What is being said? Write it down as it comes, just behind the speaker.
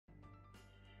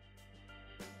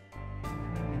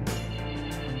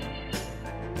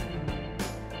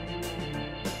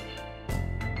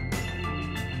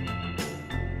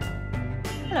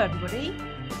Hello everybody.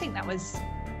 I think that was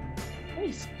a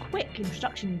very quick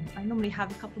introduction. I normally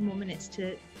have a couple more minutes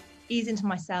to ease into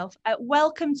myself.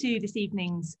 Welcome to this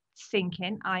evening's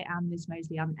Thinking. I am Liz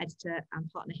Mosley. I'm editor and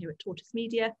partner here at Tortoise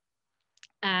Media.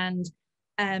 And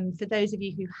for those of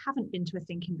you who haven't been to a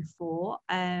Thinking before,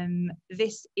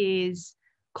 this is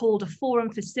called a Forum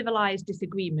for Civilised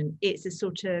Disagreement. It's a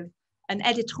sort of an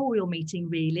editorial meeting,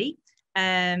 really.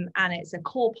 And it's a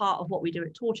core part of what we do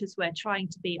at Tortoise. We're trying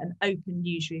to be an open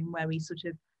newsroom where we sort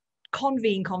of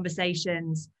convene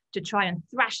conversations to try and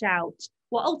thrash out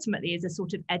what ultimately is a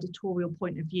sort of editorial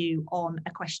point of view on a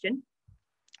question.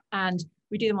 And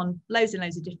we do them on loads and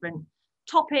loads of different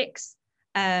topics,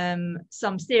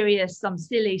 some serious, some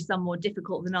silly, some more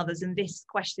difficult than others. And this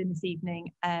question this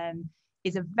evening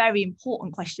is a very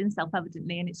important question,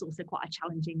 self-evidently, and it's also quite a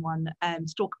challenging one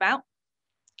to talk about.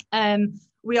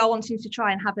 We are wanting to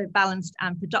try and have a balanced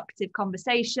and productive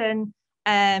conversation.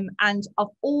 And of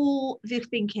all the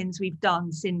thinkings we've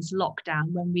done since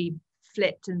lockdown, when we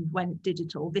flipped and went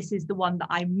digital, this is the one that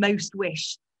I most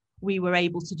wish we were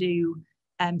able to do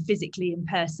physically in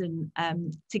person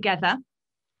together.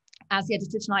 As the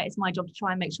editor tonight, it's my job to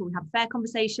try and make sure we have a fair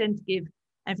conversation, to give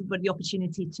everybody the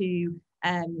opportunity to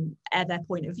air their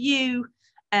point of view.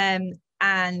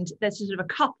 And there's sort of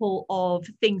a couple of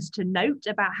things to note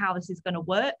about how this is going to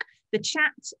work. The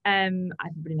chat,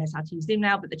 everybody knows how to use Zoom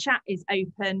now, but the chat is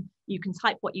open. You can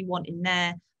type what you want in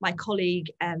there. My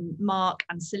colleague, Mark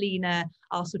and Selena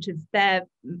are sort of there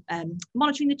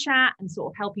monitoring the chat and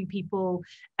sort of helping people.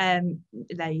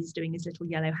 He's doing his little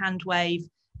yellow hand wave.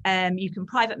 You can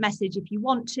private message if you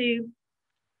want to.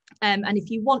 And if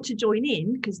you want to join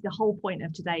in, because the whole point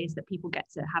of today is that people get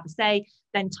to have a say,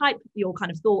 then type your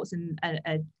kind of thoughts and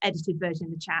an edited version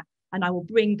in the chat, and I will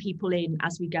bring people in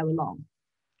as we go along.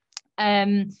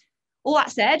 All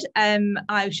that said,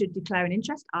 I should declare an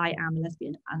interest. I am a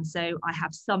lesbian, and so I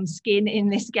have some skin in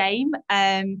this game.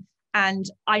 And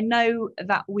I know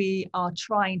that we are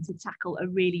trying to tackle a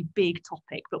really big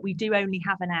topic, but we do only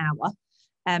have an hour.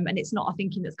 And it's not a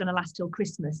thinking that's going to last till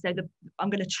Christmas. So I'm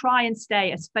going to try and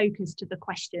stay as focused to the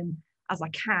question as I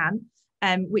can,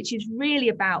 which is really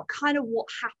about kind of what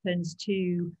happens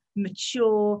to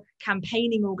mature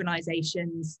campaigning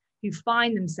organisations who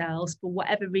find themselves, for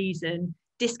whatever reason,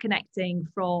 disconnecting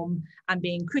from and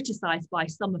being criticised by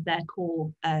some of their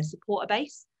core supporter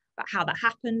base, about how that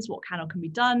happens, what can be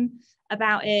done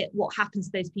about it, what happens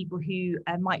to those people who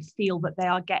might feel that they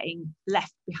are getting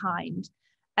left behind.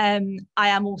 I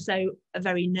am also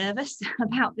very nervous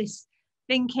about this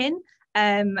thinking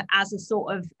as a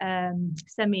sort of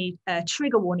semi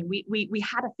trigger warning. We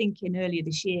had a thinking earlier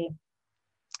this year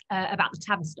about the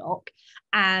Tavistock,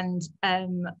 and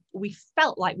we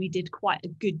felt like we did quite a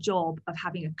good job of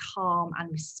having a calm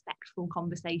and respectful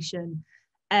conversation.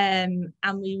 And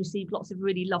we received lots of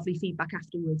really lovely feedback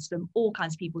afterwards from all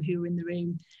kinds of people who were in the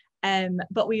room.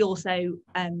 But we also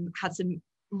had some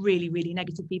really, really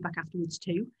negative feedback afterwards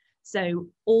too. So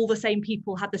all the same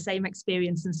people had the same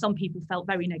experience, and some people felt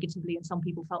very negatively and some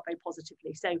people felt very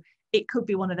positively. So it could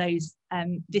be one of those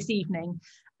this evening.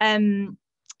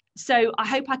 So I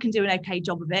hope I can do an okay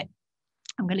job of it.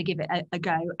 I'm going to give it a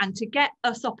go. And to get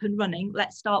us up and running,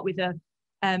 let's start with a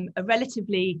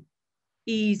relatively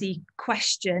easy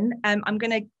question. I'm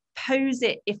going to pose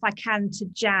it, if I can, to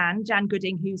Jan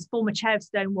Gooding, who's former chair of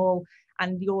Stonewall,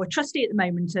 and you're a trustee at the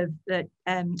moment of the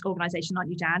organisation,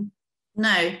 aren't you, Jan?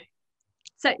 No.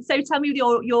 So tell me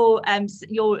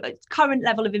your current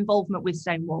level of involvement with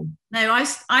Stonewall. No,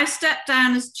 I stepped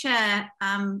down as chair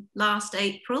last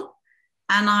April,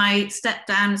 and I stepped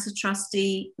down as a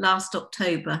trustee last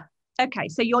October. Okay,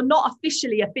 so you're not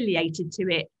officially affiliated to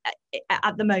it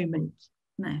at the moment?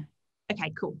 No.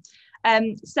 Okay, cool.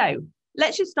 So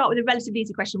let's just start with a relatively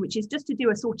easy question, which is just to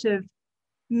do a sort of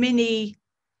mini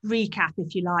recap,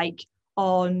 if you like,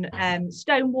 on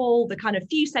Stonewall, the kind of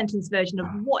few sentence version of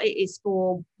what it is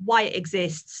for, why it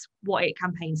exists, what it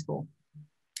campaigns for.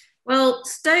 Well,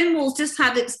 Stonewall's just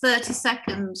had its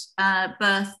 32nd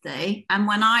birthday, and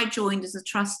when I joined as a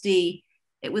trustee,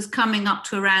 it was coming up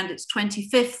to around its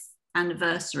 25th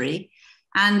anniversary.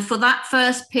 And for that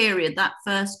first period, that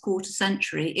first quarter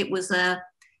century, it was an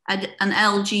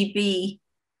LGBT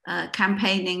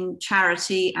campaigning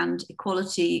charity and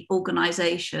equality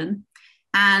organisation.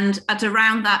 And at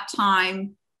around that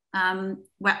time,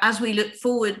 as we look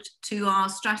forward to our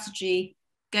strategy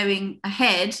going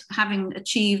ahead, having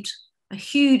achieved a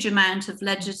huge amount of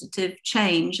legislative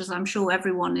change, as I'm sure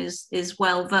everyone is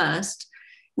well versed,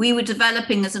 we were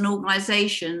developing as an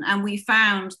organisation, and we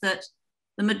found that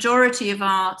the majority of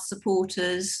our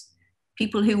supporters,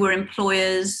 people who were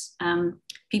employers,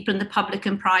 people in the public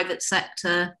and private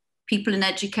sector, people in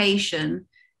education,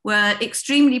 were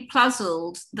extremely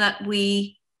puzzled that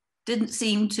we didn't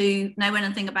seem to know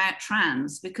anything about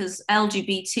trans, because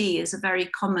LGBT is a very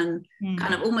common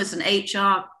kind of almost an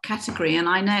HR category. And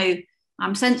I know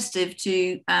I'm sensitive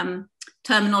to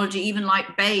terminology, even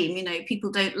like BAME, you know, people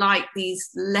don't like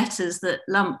these letters that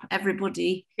lump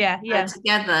everybody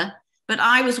together. But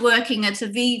I was working at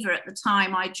Aviva at the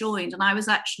time I joined, and I was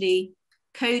actually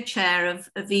co-chair of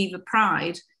Aviva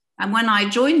Pride. And when I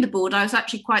joined the board, I was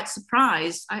actually quite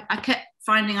surprised. I kept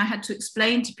finding I had to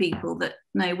explain to people that,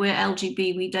 no, we're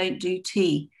LGB, we don't do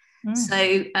T.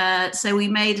 So we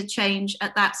made a change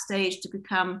at that stage to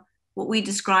become what we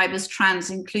describe as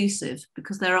trans inclusive,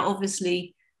 because there are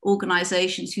obviously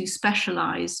organisations who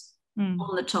specialise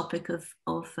on the topic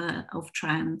of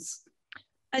trans.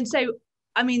 And so,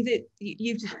 I mean,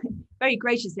 you've very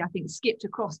graciously, I think, skipped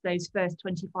across those first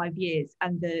 25 years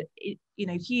and the, you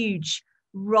know, huge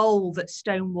role that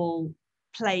Stonewall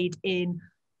played in,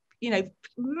 you know,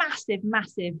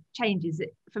 massive changes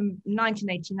from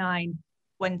 1989,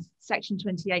 when Section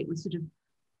 28 was sort of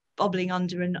bobbling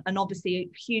under, and obviously a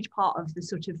huge part of the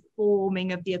sort of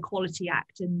forming of the Equality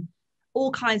Act and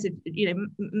all kinds of, you know,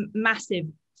 massive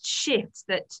shifts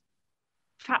that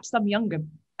perhaps some younger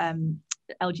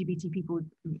LGBT people,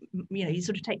 you know, you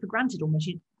sort of take for granted almost.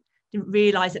 You didn't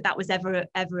realise that was ever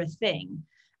a thing.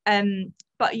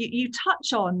 But you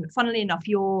touch on, funnily enough,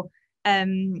 your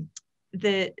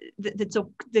the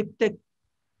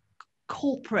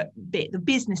corporate bit, the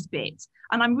business bit,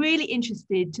 and I'm really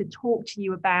interested to talk to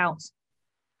you about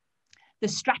the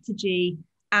strategy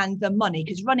and the money,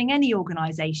 because running any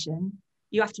organisation,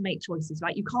 you have to make choices,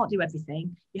 right? You can't do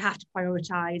everything. You have to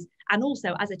prioritise, and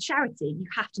also as a charity, you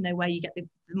have to know where you get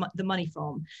the money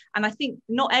from. And I think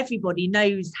not everybody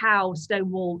knows how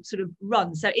Stonewall sort of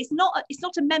runs. So it's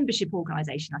not a membership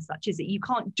organisation as such, is it? You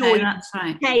can't join, that's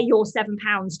right, pay your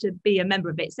 £7 to be a member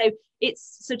of it. So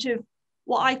it's sort of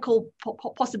what I call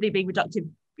possibly being reductive,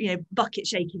 you know, bucket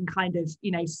shaking kind of,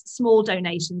 you know, small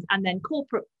donations, and then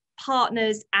corporate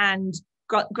partners and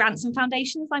grants and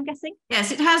foundations, I'm guessing.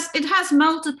 Yes, it has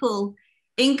multiple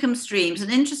income streams. And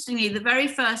interestingly, the very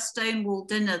first Stonewall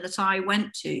dinner that I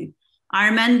went to, I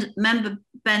remember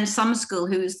Ben Summerskull,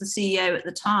 who was the CEO at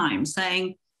the time,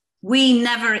 saying, we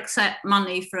never accept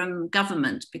money from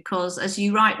government because, as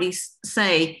you rightly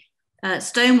say,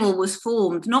 Stonewall was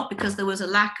formed not because there was a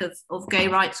lack of gay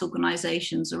rights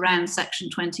organisations around Section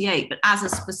 28, but as a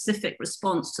specific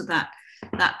response to that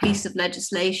piece of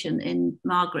legislation in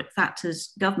Margaret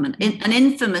Thatcher's government, an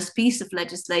infamous piece of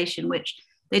legislation which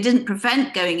they didn't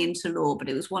prevent going into law, but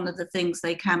it was one of the things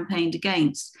they campaigned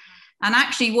against. And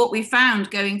actually what we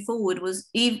found going forward was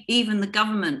even the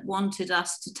government wanted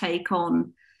us to take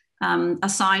on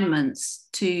assignments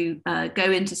to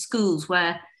go into schools,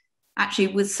 where actually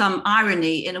with some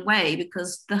irony in a way,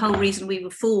 because the whole reason we were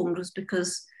formed was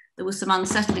because there was some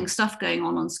unsettling stuff going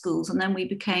on schools. And then we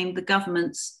became the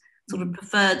government's sort of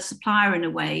preferred supplier in a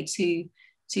way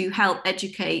to help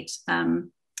educate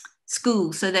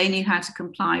schools so they knew how to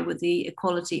comply with the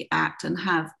Equality Act and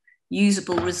have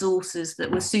usable resources that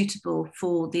were suitable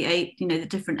for the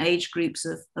different age groups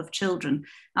of children.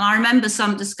 And I remember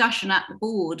some discussion at the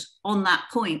board on that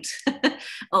point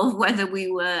of whether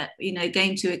we were, you know,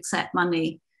 going to accept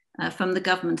money from the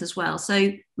government as well.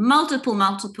 So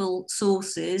multiple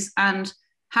sources, and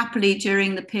happily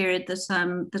during the period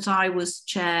that I was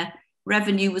chair,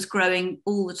 revenue was growing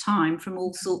all the time from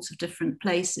all sorts of different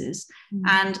places.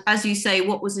 And as you say,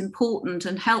 what was important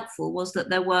and helpful was that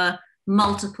there were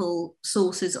multiple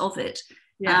sources of it.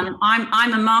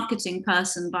 I'm a marketing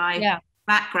person by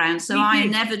background, so I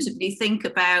inevitably think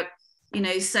about, you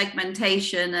know,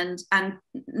 segmentation and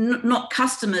not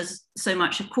customers so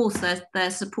much. Of course, they're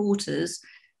supporters,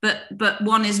 but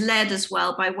one is led as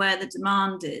well by where the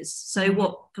demand is. So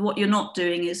what you're not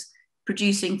doing is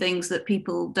producing things that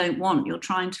people don't want. You're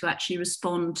trying to actually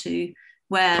respond to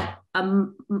where a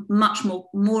much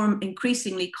more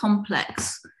increasingly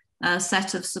complex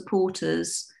set of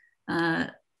supporters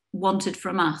wanted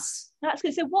from us. That's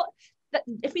good. So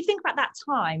if we think about that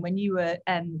time when you were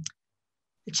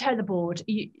the chair of the board,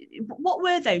 what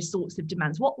were those sorts of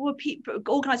demands? What were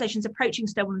organisations approaching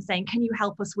Stonewall and saying, can you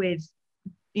help us with,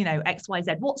 you know, X, Y,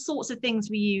 Z? What sorts of things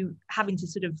were you having to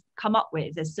sort of come up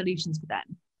with as solutions for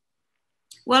them?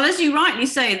 Well, as you rightly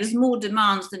say, there's more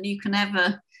demands than you can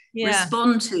ever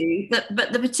respond to.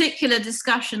 But the particular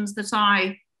discussions that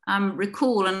I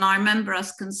recall, and I remember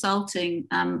us consulting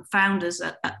founders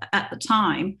at the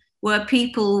time, where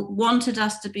people wanted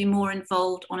us to be more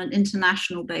involved on an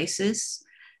international basis.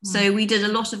 So we did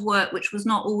a lot of work which was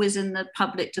not always in the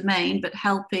public domain, but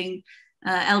helping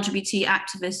LGBT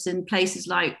activists in places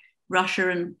like Russia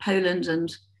and Poland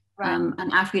and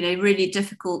Africa, really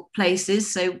difficult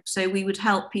places. So we would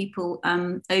help people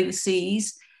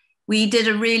overseas. We did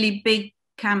a really big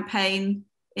campaign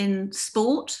in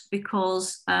sport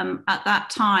because at that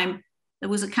time there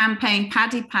was a campaign,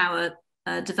 Paddy Power,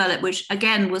 developed, which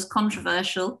again was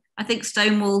controversial. I think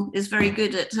Stonewall is very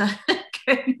good at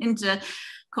going into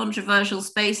controversial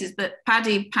spaces, but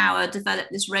Paddy Power developed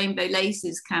this Rainbow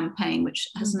Laces campaign, which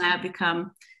has now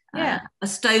become a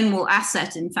Stonewall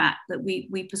asset, in fact, that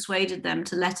we persuaded them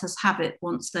to let us have it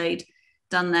once they'd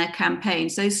done their campaign.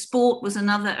 So sport was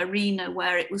another arena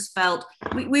where it was felt,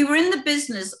 we were in the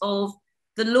business of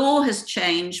the law has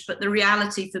changed, but the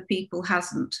reality for people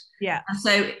hasn't. Yeah. And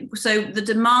so the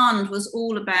demand was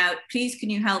all about, please, can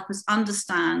you help us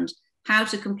understand how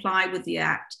to comply with the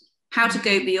Act, how to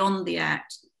go beyond the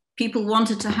Act. People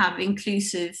wanted to have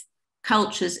inclusive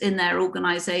cultures in their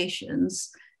organizations.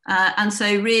 And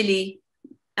so really,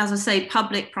 as I say,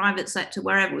 public, private sector,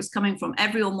 wherever it was coming from,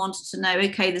 everyone wanted to know,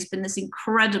 okay, there's been this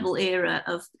incredible era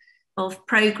of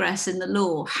progress in the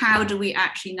law. How do we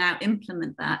actually now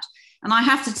implement that? And I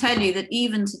have to tell you that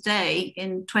even today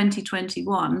in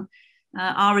 2021,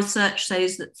 our research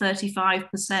shows that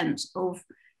 35% of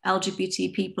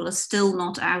LGBT people are still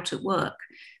not out at work.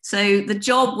 So the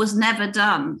job was never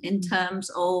done in terms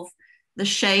of the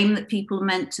shame that people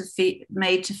made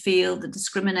to feel, the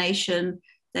discrimination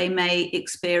they may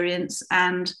experience,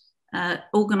 and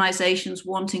organizations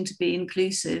wanting to be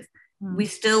inclusive. We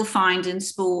still find in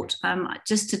sport,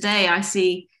 just today I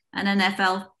see an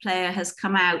NFL player has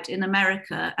come out in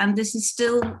America, and this is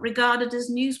still regarded as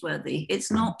newsworthy.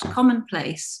 It's not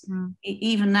commonplace,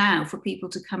 even now, for people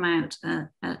to come out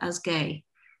as gay.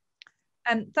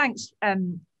 Thanks,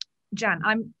 Jan.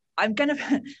 I'm going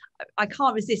to, I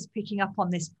can't resist picking up on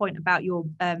this point about your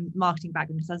marketing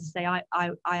background, because as I say,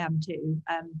 I am too,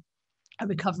 a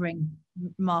recovering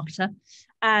marketer.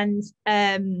 And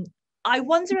I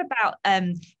wonder about,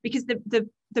 because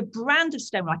the brand of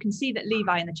Stonewall, I can see that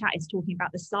Levi in the chat is talking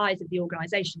about the size of the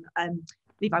organisation.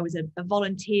 Levi was a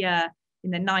volunteer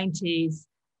in the 90s,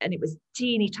 and it was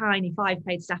teeny tiny 5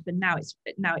 paid staff, and now it's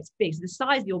big. So the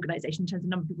size of the organisation in terms of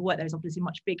number of people who work there is obviously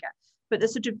much bigger. But the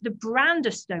sort of the brand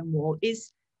of Stonewall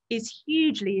is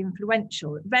hugely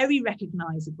influential, very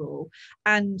recognisable.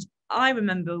 And I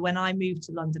remember when I moved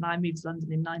to London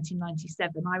in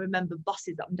 1997, I remember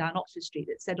buses up and down Oxford Street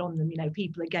that said on them,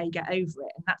 people are gay, get over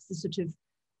it. And that's the sort of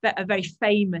a very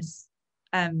famous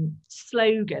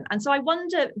slogan. And so I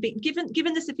wonder,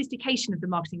 given the sophistication of the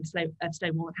marketing of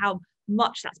Stonewall and how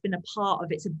much that's been a part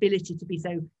of its ability to be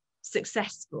so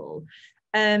successful,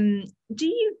 do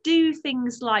you do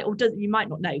things like, or you might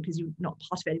not know because you're not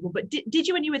part of it anymore, but did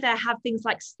you, when you were there, have things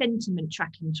like sentiment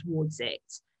tracking towards it?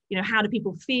 How do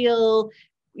people feel?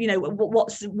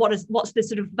 What's the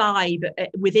sort of vibe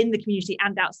within the community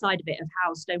and outside of it of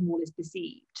how Stonewall is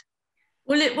perceived?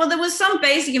 Well, there was some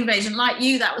basic information, like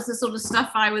you. That was the sort of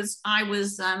stuff I was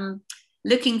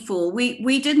looking for.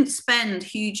 We didn't spend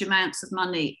huge amounts of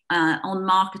money on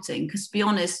marketing, because, to be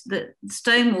honest, that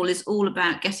Stonewall is all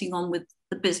about getting on with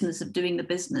the business of doing the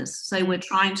business. So we're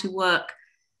trying to work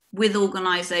with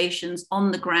organisations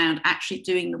on the ground, actually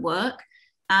doing the work.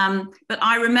 But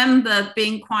I remember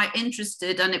being quite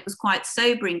interested, and it was quite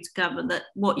sobering to cover that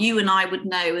what you and I would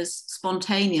know as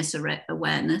spontaneous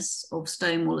awareness of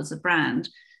Stonewall as a brand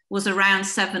was around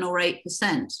 7 or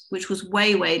 8%, which was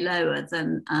way, way lower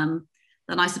than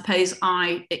I suppose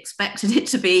I expected it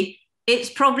to be. It's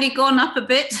probably gone up a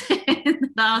bit in the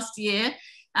last year,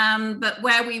 but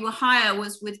where we were higher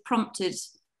was with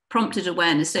prompted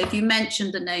awareness. So if you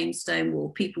mentioned the name Stonewall,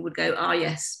 people would go, "Oh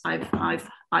yes,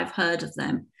 I've heard of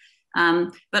them."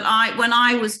 But when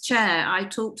I was chair, I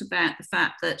talked about the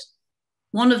fact that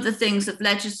one of the things of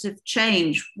legislative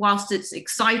change, whilst it's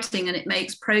exciting and it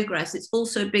makes progress, it's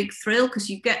also a big thrill, because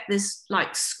you get this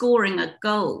like scoring a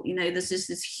goal. There's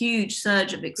this huge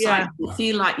surge of excitement. You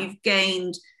feel like you've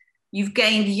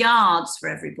gained yards for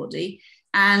everybody.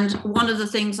 And one of the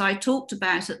things I talked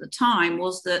about at the time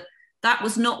was that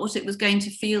was not what it was going to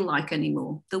feel like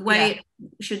anymore. The way it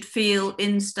should feel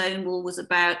in Stonewall was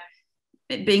about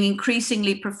it being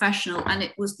increasingly professional, and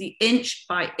it was the inch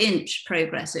by inch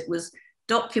progress. It was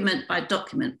document by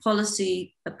document,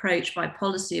 policy approach by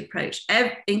policy approach,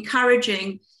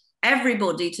 encouraging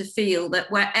everybody to feel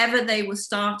that wherever they were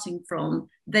starting from,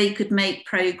 they could make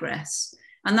progress.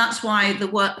 And that's why the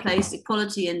Workplace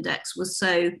Equality Index was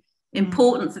so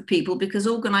important for people, because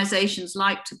organizations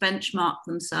like to benchmark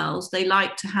themselves. They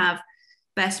like to have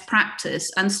best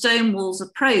practice. And Stonewall's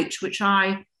approach, which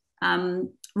I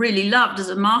really loved as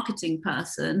a marketing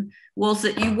person was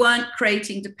that you weren't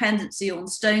creating dependency on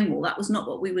Stonewall. That was not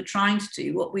what we were trying to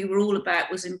do. What we were all about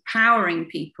was empowering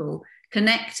people,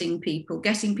 connecting people,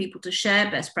 getting people to share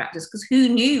best practice, because who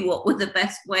knew what were the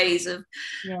best ways of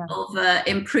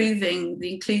improving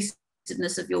the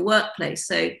inclusiveness of your workplace.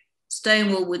 So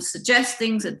Stonewall would suggest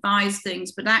things, advise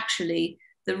things, but actually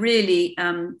the really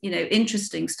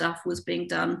interesting stuff was being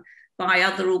done by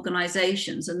other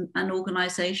organizations and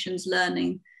organizations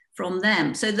learning from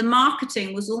them. So the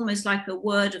marketing was almost like a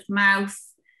word of mouth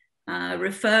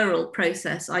referral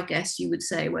process, I guess you would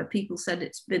say, where people said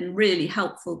it's been really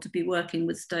helpful to be working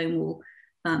with Stonewall.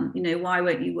 Why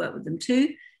won't you work with them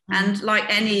too? And like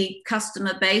any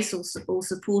customer base or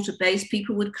supporter base,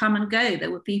 people would come and go.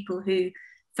 There were people who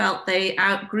felt they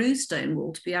outgrew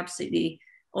Stonewall, to be absolutely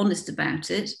honest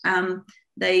about it.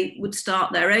 They would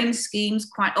start their own schemes.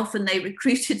 Quite often they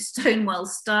recruited Stonewall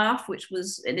staff, which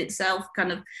was in itself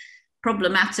kind of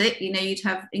problematic. You'd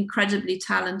have incredibly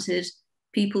talented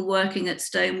people working at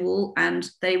Stonewall, and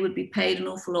they would be paid an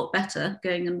awful lot better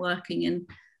going and working in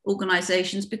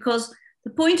organizations, because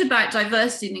the point about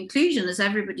diversity and inclusion, as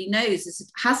everybody knows, is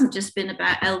it hasn't just been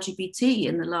about LGBT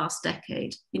in the last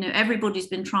decade. Everybody's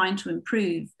been trying to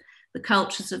improve the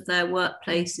cultures of their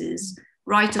workplaces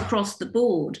right across the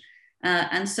board.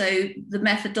 And so the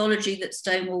methodology that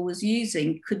Stonewall was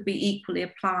using could be equally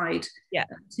applied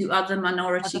to other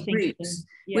minority groups,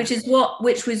 which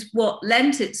was what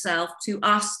lent itself to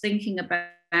us thinking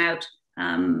about,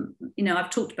 I've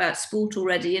talked about sport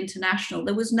already, international.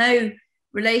 There was no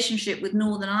relationship with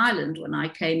Northern Ireland when I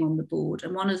came on the board.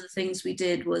 And one of the things we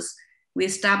did was we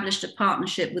established a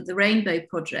partnership with the Rainbow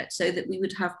Project so that we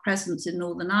would have presence in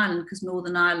Northern Ireland, because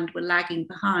Northern Ireland were lagging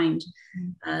behind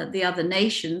the other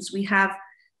nations. We have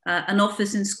an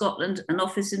office in Scotland, an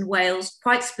office in Wales,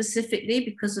 quite specifically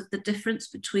because of the difference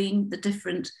between the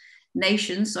different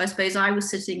nations. So I suppose I was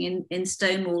sitting in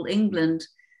Stonewall, England,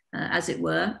 as it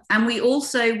were. And we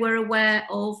also were aware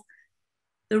of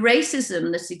the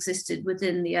racism that existed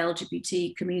within the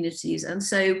LGBT communities. And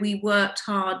so we worked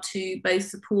hard to both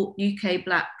support UK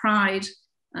Black Pride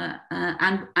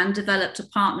and developed a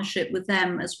partnership with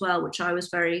them as well, which I was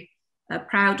very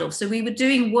proud of. So we were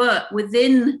doing work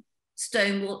within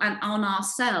Stonewall and on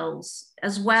ourselves,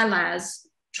 as well as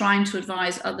trying to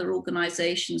advise other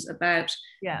organizations about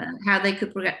how they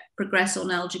could progress on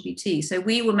LGBT. So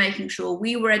we were making sure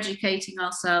we were educating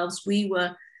ourselves, we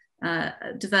were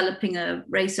developing a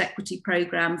race equity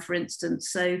program, for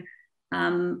instance. So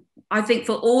I think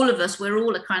for all of us, we're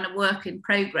all a kind of work in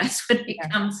progress when it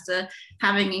comes to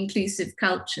having inclusive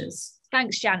cultures.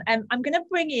 Thanks, Jan. I'm going to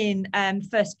bring in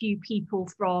first few people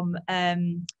from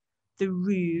the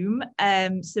room,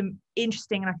 some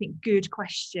interesting and I think good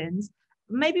questions.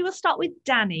 Maybe we'll start with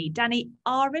Danny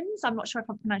Ahrens. I'm not sure if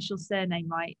I pronounced your surname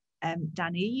right.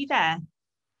 Danny, are you there?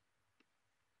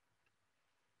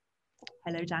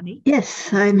 Hello, Danny.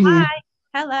 Yes, I'm here. Hi.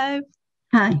 Hello.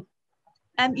 Hi.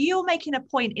 You're making a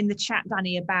point in the chat,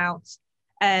 Danny, about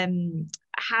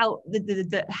how did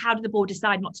the board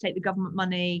decide not to take the government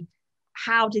money?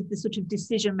 How did the sort of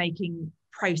decision-making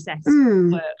process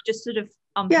work? Just sort of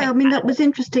yeah, I mean, that was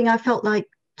interesting. I felt like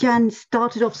Jan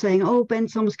started off saying, oh, Ben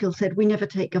Somerskill said we never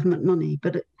take government money.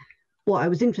 But what I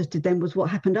was interested then was what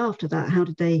happened after that. How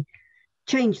did they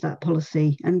change that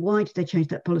policy, and why did they change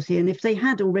that policy? And if they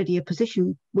had already a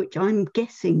position, which I'm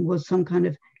guessing was some kind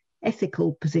of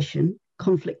ethical position,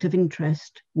 conflict of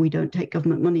interest, we don't take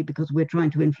government money because we're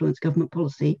trying to influence government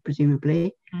policy,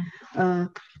 presumably.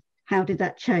 How did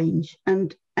that change?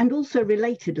 And also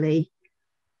relatedly,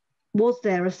 was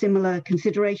there a similar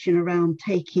consideration around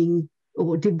taking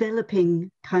or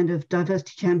developing kind of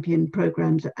diversity champion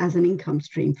programs as an income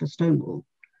stream for Stonewall?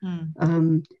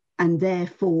 And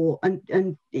therefore,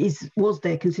 was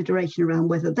there consideration around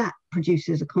whether that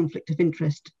produces a conflict of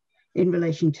interest in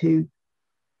relation to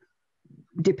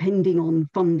depending on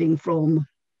funding from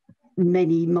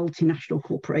many multinational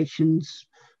corporations,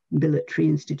 military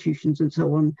institutions, and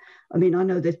so on? I mean, I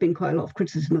know there's been quite a lot of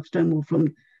criticism of Stonewall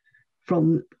from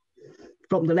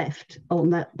the left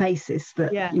on that basis, that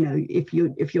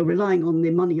if you're relying on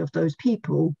the money of those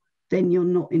people, then you're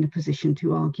not in a position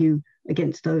to argue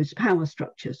against those power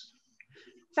structures.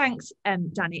 Thanks,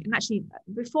 Danny. And actually,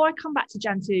 before I come back to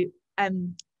Jan to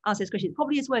answer this question, it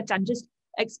probably is worth, Jan, just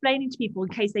explaining to people, in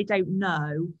case they don't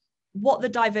know, what the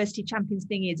Diversity Champions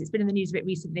thing is. It's been in the news a bit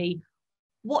recently.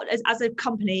 What, as a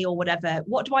company or whatever,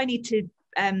 what do I need to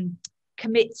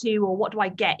commit to, or what do I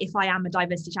get if I am a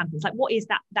Diversity Champion? Like, what is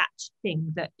that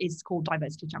thing that is called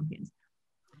Diversity Champions?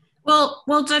 Well,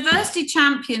 Diversity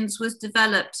Champions was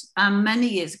developed many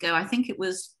years ago. I think it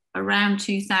was around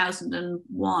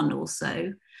 2001 or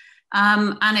so.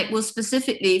 And it was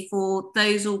specifically for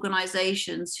those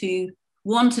organisations who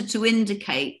wanted to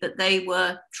indicate that they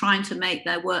were trying to make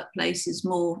their workplaces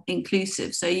more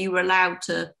inclusive. So you were allowed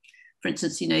to, for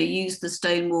instance, use the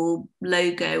Stonewall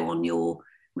logo on your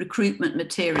recruitment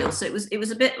material. So it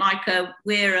was a bit like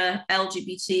we're a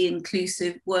LGBT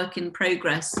inclusive work in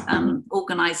progress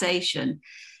organisation.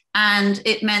 And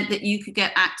it meant that you could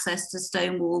get access to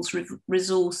Stonewall's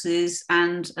resources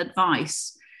and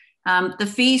advice.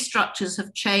 The fee structures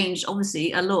have changed,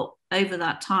 obviously, a lot over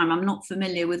that time. I'm not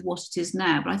familiar with what it is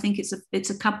now, but I think it's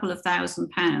a couple of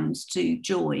 £1,000s to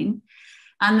join.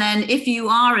 And then if you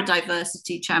are a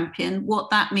diversity champion, what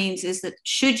that means is that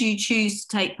should you choose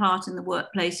to take part in the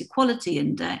Workplace Equality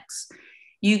Index,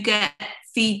 you get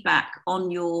feedback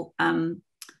on your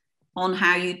on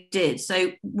how you did.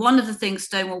 So one of the things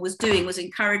Stonewall was doing was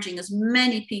encouraging as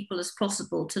many people as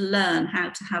possible to learn how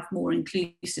to have more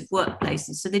inclusive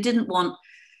workplaces. So they didn't want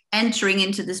entering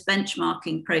into this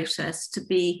benchmarking process to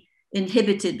be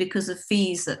inhibited because of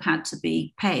fees that had to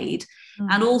be paid.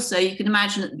 And also you can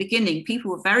imagine at the beginning,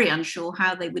 people were very unsure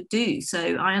how they would do.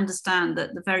 So I understand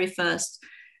that the very first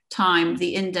time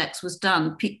the index was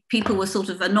done, people were sort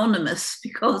of anonymous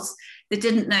because they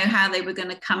didn't know how they were going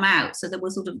to come out. So there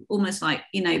was sort of almost like,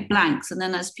 blanks. And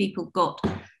then as people got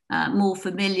more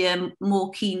familiar,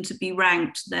 more keen to be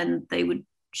ranked, then they would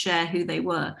share who they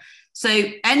were. So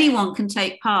anyone can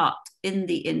take part in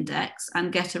the index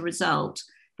and get a result.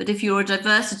 But if you're a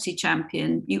diversity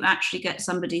champion, you actually get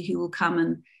somebody who will come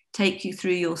and take you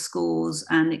through your scores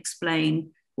and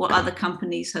explain what other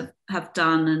companies have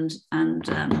done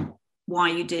and why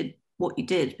you did what you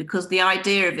did. Because the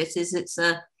idea of it is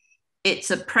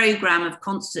it's a program of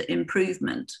constant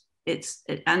improvement. It's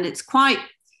quite,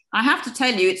 I have to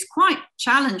tell you, it's quite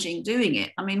challenging doing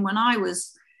it. I mean, when I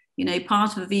was,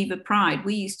 part of Aviva Pride,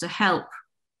 we used to help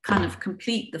kind of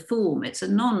complete the form. It's a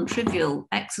non-trivial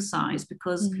exercise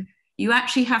because you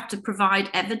actually have to provide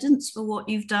evidence for what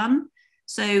you've done.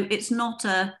 So it's not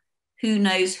a who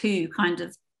knows who kind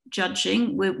of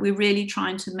judging. We're really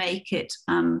trying to make it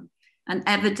an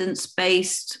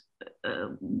evidence-based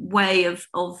way of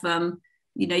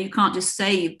you can't just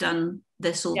say you've done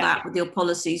this or that with your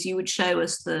policies. You would show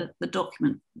us the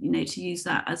document, to use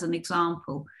that as an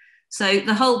example. So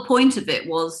the whole point of it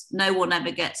was no one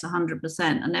ever gets 100%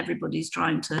 and everybody's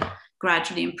trying to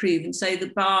gradually improve. And so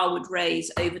the bar would raise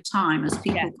over time as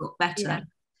people got better. Yeah.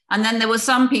 And then there were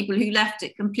some people who left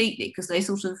it completely because they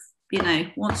sort of,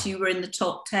 once you were in the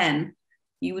top 10,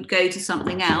 you would go to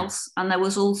something else. And there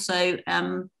was also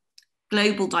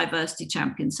global diversity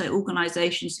champions, so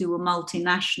organisations who were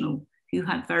multinational, who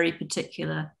had very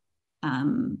particular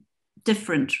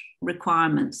different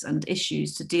requirements and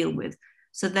issues to deal with.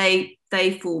 So they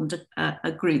formed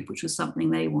a group, which was something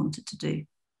they wanted to do.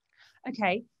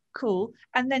 Okay, cool.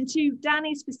 And then to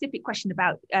Danny's specific question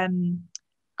about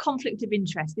conflict of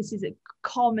interest. This is a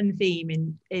common theme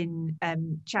in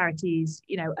charities.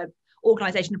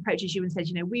 Organisation approaches you and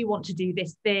says, we want to do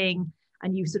this thing,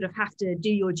 and you sort of have to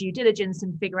do your due diligence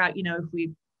and figure out, if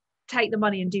we take the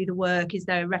money and do the work, is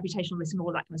there a reputational risk and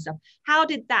all that kind of stuff. How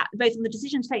did that, both on the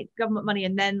decision to take government money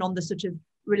and then on the sort of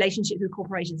relationship with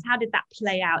corporations, how did that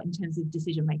play out in terms of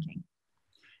decision making?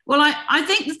 Well, I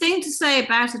think the thing to say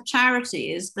about a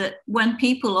charity is that when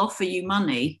people offer you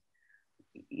money,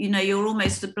 you're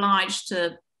almost obliged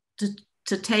to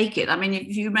take it. I mean,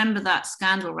 if you remember that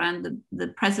scandal around the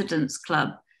President's Club,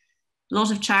 a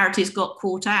lot of charities got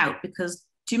caught out because,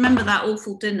 do you remember that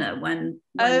awful dinner when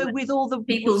with all the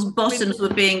people's bottoms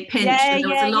were being pinched and there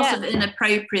was a lot of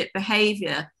inappropriate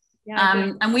behaviour?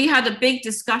 And we had a big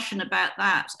discussion about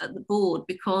that at the board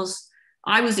because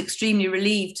I was extremely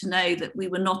relieved to know that we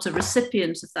were not a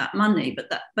recipient of that money,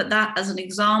 but that as an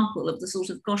example of the sort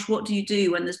of, gosh, what do you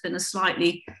do when there's been a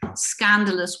slightly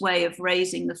scandalous way of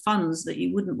raising the funds that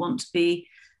you wouldn't want to be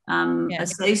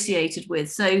associated with?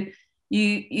 So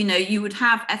you would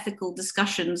have ethical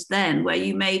discussions then where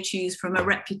you may choose from a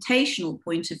reputational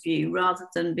point of view rather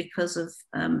than because of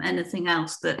anything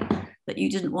else that you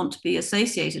didn't want to be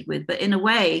associated with. But in a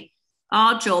way,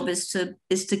 our job is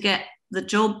to get the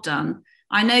job done.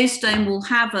 I know Stonewall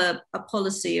have a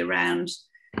policy around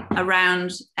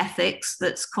ethics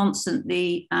that's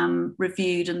constantly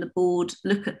reviewed, and the board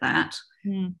look at that.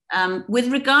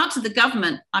 With regard to the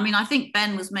government, I mean, I think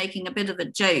Ben was making a bit of a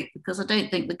joke because I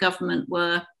don't think the government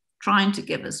were trying to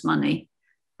give us money.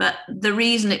 But the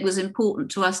reason it was important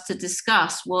to us to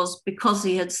discuss was because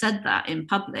he had said that in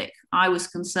public. I was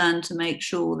concerned to make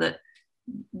sure that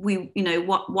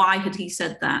why had he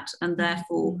said that, and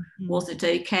therefore was it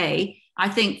okay? I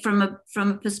think from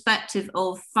a perspective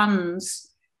of funds,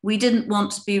 we didn't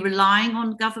want to be relying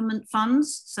on government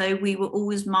funds, so we were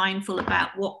always mindful about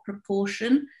what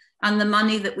proportion. And the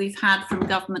money that we've had from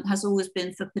government has always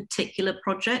been for particular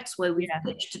projects where we've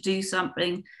pitched to do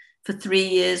something for 3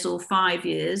 years or 5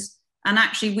 years. And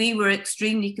actually, we were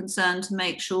extremely concerned to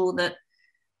make sure that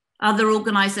other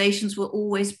organisations were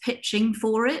always pitching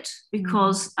for it,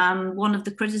 because one of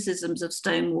the criticisms of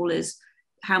Stonewall is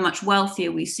how much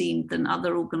wealthier we seemed than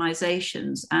other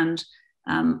organisations. And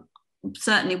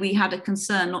certainly we had a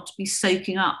concern not to be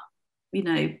soaking up,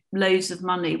 loads of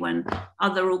money when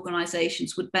other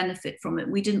organisations would benefit from it.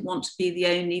 We didn't want to be the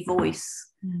only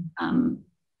voice,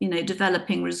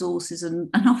 developing resources and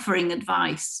offering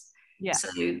advice. Yeah. So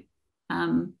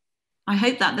I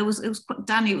hope that it was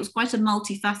Danny, it was quite a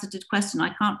multifaceted question.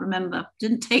 I can't remember,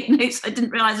 didn't take notes. I didn't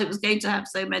realise it was going to have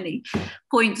so many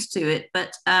points to it.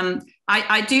 But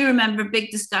I do remember a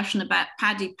big discussion about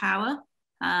Paddy Power.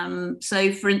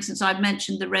 So for instance, I've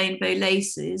mentioned the rainbow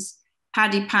laces.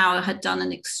 Paddy Power had done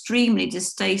an extremely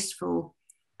distasteful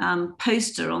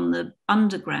poster on the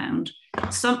Underground,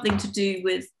 something to do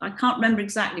with, I can't remember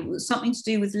exactly, it was something to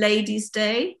do with Ladies'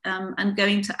 Day, and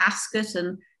going to Ascot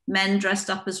and men dressed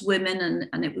up as women,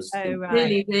 and it was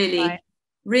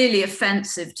really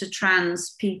offensive to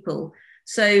trans people.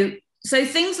 So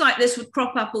things like this would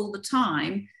crop up all the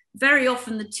time. Very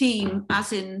often the team,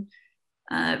 as in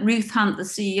Ruth Hunt, the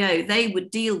CEO, they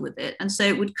would deal with it, and so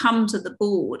it would come to the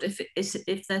board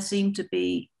if there seemed to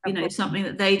be something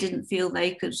that they didn't feel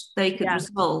they could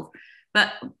resolve.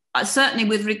 But certainly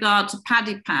with regard to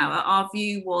Paddy Power, our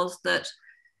view was that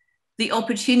the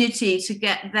opportunity to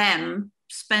get them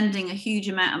spending a huge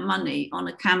amount of money on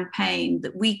a campaign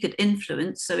that we could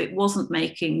influence, so it wasn't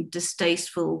making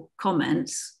distasteful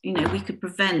comments, we could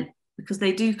prevent, because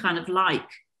they do kind of like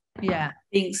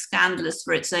being scandalous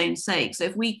for its own sake. So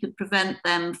if we could prevent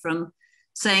them from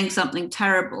saying something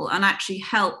terrible and actually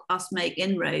help us make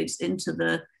inroads into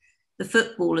the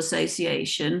Football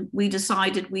Association, we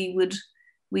decided we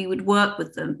would work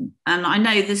with them. And I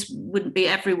know this wouldn't be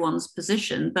everyone's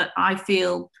position, but I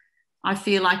feel I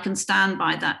can stand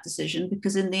by that decision,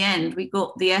 because in the end we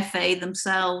got the FA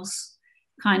themselves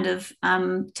kind of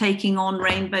taking on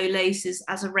rainbow laces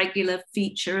as a regular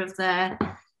feature of their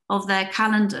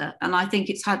calendar. And I think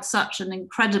it's had such an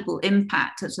incredible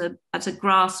impact at a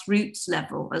grassroots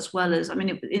level, as well as,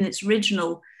 in its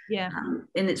original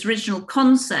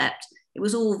concept, it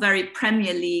was all very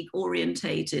Premier League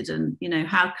orientated, and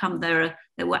how come there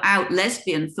were out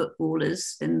lesbian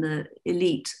footballers in the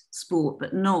elite sport,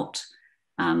 but not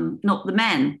the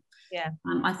men.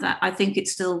 I think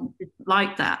it's still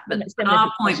like that. But our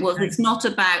point was, it's not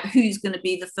about who's going to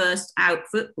be the first out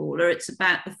footballer. It's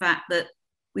about the fact that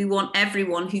we want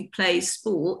everyone who plays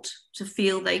sport to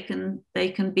feel they can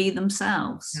be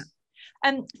themselves. Yeah.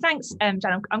 Thanks,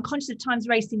 Jan. I'm conscious of time's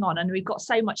racing on, and we've got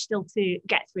so much still to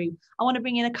get through. I want to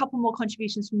bring in a couple more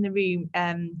contributions from the room,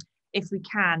 if we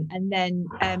can, and then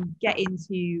get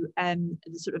into the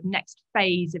sort of next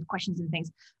phase of questions and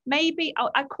things. Maybe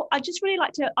I just really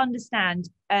like to understand,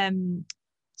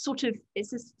 sort of,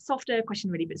 it's a softer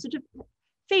question really, but sort of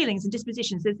feelings and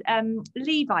dispositions. There's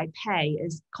Levi Pay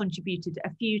has contributed a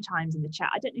few times in the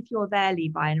chat. I don't know if you're there,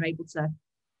 Levi, and are able to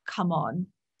come on,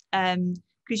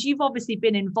 because you've obviously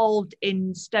been involved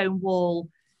in Stonewall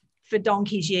for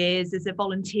donkey's years as a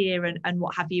volunteer and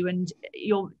what have you, and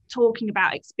you're talking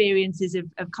about experiences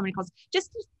of coming across.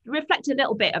 Just reflect a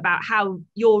little bit about how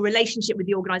your relationship with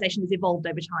the organisation has evolved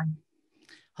over time.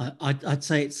 I'd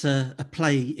say it's a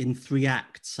play in 3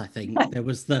 acts. I think there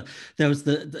was the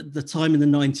time in the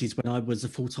 90s when I was a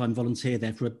full-time volunteer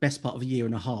there for a best part of a year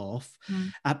and a half.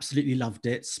 Absolutely loved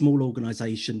it. Small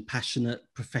organisation, passionate,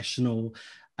 professional,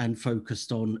 and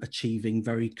focused on achieving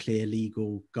very clear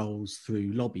legal goals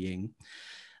through lobbying.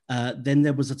 Then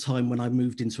there was a time when I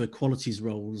moved into equalities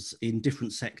roles in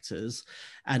different sectors,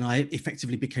 and I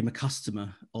effectively became a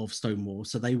customer of Stonewall.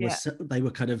 So I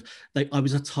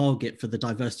was a target for the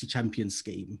Diversity Champion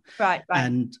scheme. Right.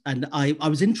 And I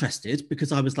was interested,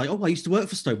 because I was like, I used to work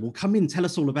for Stonewall, come in, tell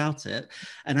us all about it.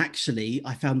 And actually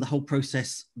I found the whole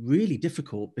process really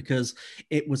difficult, because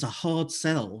it was a hard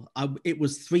sell. It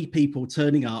was 3 people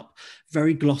turning up,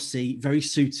 very glossy, very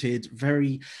suited,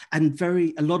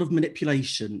 a lot of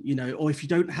manipulation, or if you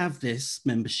don't have this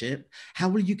membership, how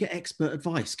will you get expert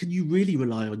advice? Can you really rely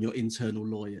rely on your internal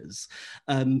lawyers.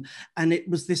 And it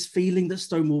was this feeling that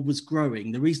Stonewall was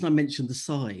growing. The reason I mentioned the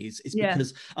size is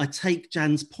because I take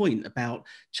Jan's point about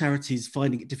charities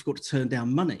finding it difficult to turn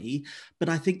down money, but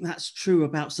I think that's true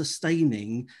about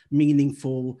sustaining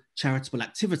meaningful charitable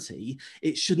activity.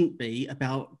 It shouldn't be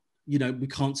about, you know, we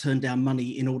can't turn down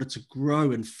money in order to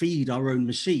grow and feed our own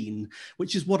machine,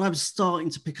 which is what I was starting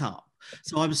to pick up.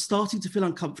 So I was starting to feel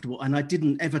uncomfortable, and I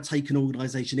didn't ever take an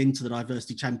organisation into the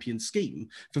diversity champion scheme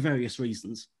for various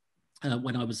reasons.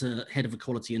 When I was a head of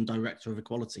equality and director of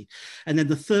equality. And then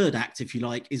the third act, if you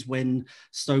like, is when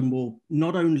Stonewall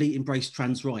not only embraced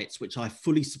trans rights, which I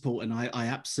fully support, and I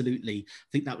absolutely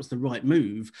think that was the right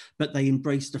move, but they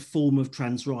embraced a form of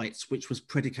trans rights which was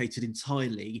predicated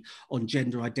entirely on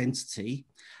gender identity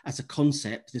as a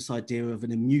concept, this idea of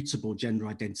an immutable gender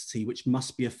identity which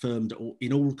must be affirmed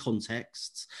in all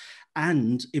contexts,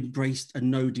 and embraced a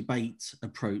no debate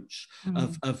approach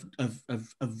of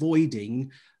avoiding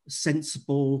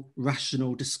sensible,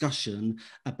 rational discussion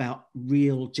about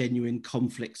real, genuine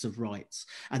conflicts of rights.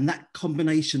 And that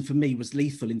combination for me was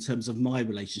lethal in terms of my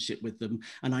relationship with them.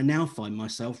 And I now find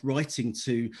myself writing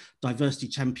to diversity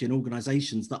champion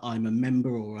organisations that I'm a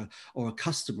member or a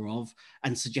customer of,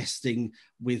 and suggesting,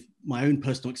 with my own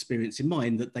personal experience in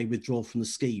mind, that they withdraw from the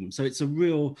scheme. So it's a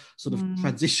real sort of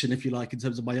transition, if you like, in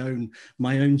terms of my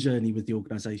own journey with the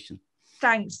organisation.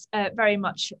 Thanks very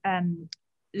much,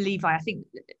 Levi. I think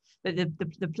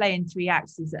the play in three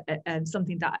acts is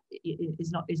something that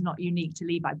is not unique to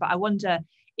Levi. But I wonder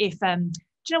if do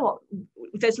you know what?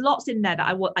 There's lots in there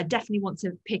that I definitely want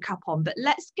to pick up on. But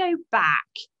let's go back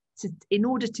in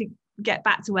order to get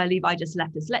back to where Levi just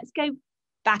left us. Let's go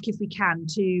back, if we can,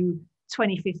 to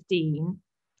 2015.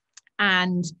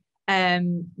 And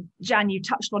Jan, you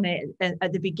touched on it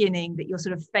at the beginning, that you're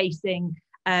sort of facing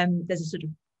there's a sort of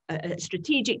a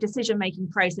strategic decision-making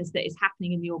process that is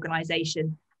happening in the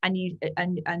organisation, and you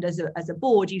and as a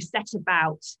board, you set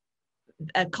about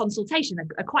a consultation,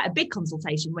 quite a big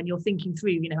consultation, when you're thinking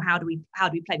through, you know, how do we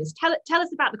play this? Tell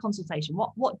us about the consultation.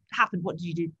 What happened? What did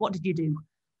you do?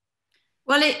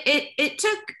 Well, it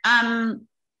took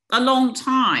a long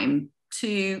time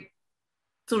to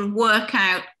sort of work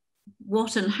out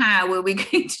what and how were we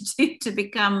going to do to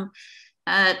become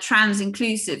trans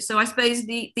inclusive. So I suppose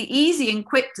the easy and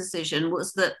quick decision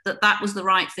was that was the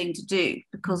right thing to do,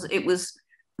 because it was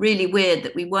really weird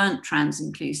that we weren't trans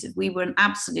inclusive. We were an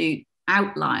absolute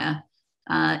outlier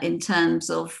in terms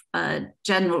of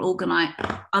general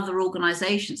other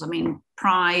organizations. I mean,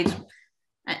 Pride,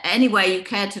 anywhere you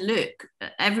care to look,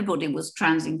 everybody was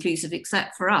trans inclusive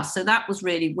except for us. So that was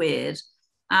really weird.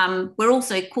 We're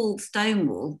also called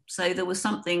Stonewall, so there was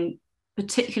something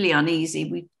particularly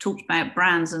uneasy. We talked about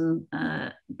brands and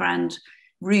brand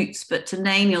roots, but to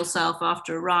name yourself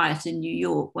after a riot in New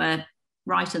York, where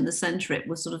right in the centre it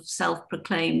was sort of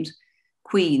self-proclaimed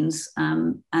queens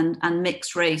and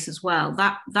mixed race as well,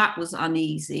 that was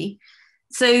uneasy.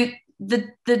 So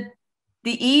the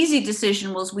easy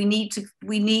decision was we need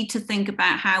to think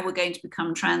about how we're going to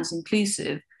become trans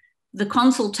inclusive. The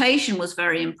consultation was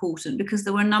very important because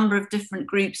there were a number of different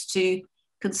groups to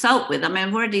consult with. I mean,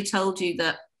 I've already told you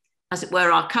that, as it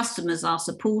were, our customers, our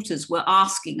supporters were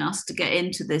asking us to get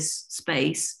into this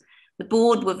space. The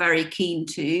board were very keen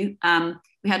to.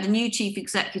 We had a new chief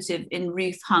executive in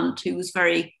Ruth Hunt, who was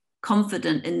very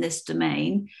confident in this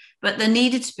domain, but there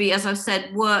needed to be, as I've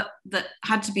said, work that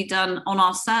had to be done on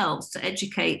ourselves to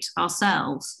educate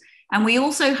ourselves. And we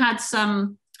also had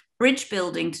some bridge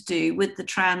building to do with the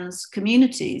trans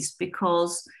communities,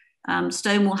 because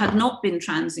Stonewall had not been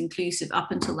trans inclusive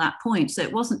up until that point. So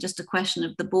it wasn't just a question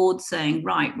of the board saying,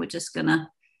 right, we're just going to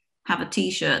have a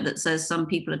t-shirt that says some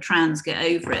people are trans, get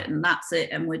over it, and that's it.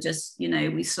 And we're just, you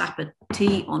know, we slap a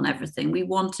T on everything. We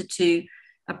wanted to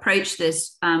approach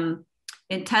this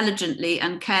intelligently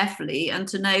and carefully, and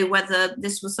to know whether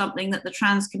this was something that the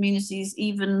trans communities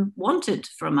even wanted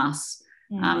from us.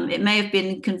 It may have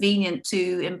been convenient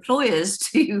to employers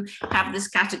to have this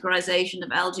categorization of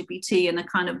LGBT in a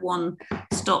kind of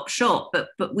one-stop shop,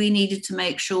 but we needed to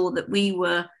make sure that we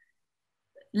were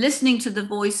listening to the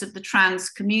voice of the trans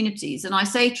communities. And I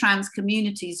say trans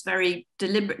communities very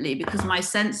deliberately, because my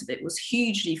sense of it was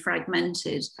hugely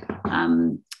fragmented.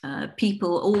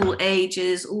 People, all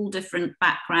ages, all different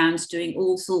backgrounds, doing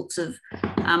all sorts of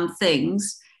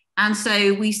things. And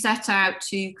so we set out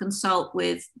to consult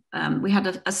with, we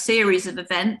had a series of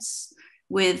events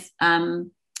with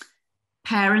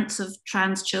parents of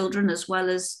trans children, as well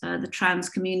as the trans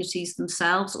communities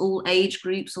themselves, all age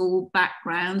groups, all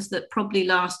backgrounds, that probably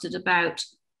lasted about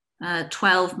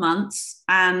 12 months.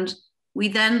 And we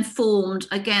then formed,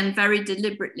 again, very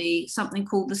deliberately, something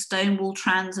called the Stonewall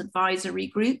Trans Advisory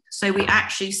Group. So we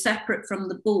actually, separate from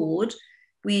the board,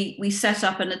 we set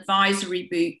up an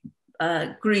advisory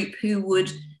group who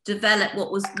would develop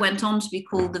what went on to be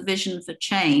called the Vision for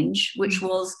Change, which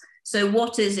was, so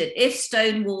what is it? If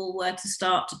Stonewall were to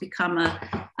start to become an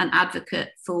advocate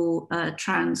for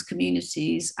trans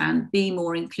communities and be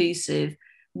more inclusive,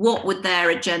 what would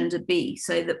their agenda be?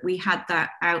 So that we had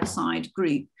that outside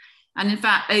group. And in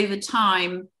fact, over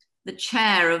time, the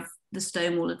chair of the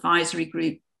Stonewall Advisory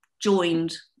Group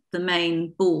joined the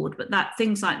main board, but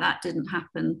things like that didn't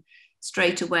happen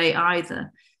straight away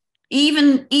either.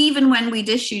 Even when we'd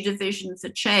issued a vision for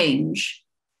change,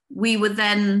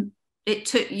 it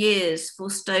took years for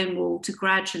Stonewall to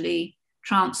gradually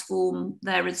transform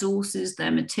their resources,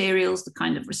 their materials, the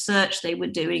kind of research they were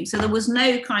doing. So there was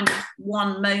no kind of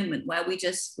one moment where we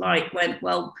just went,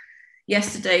 well,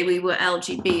 yesterday we were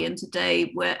LGB and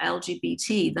today we're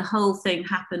LGBT. The whole thing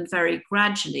happened very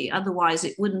gradually. Otherwise,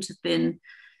 it wouldn't have been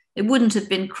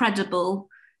credible,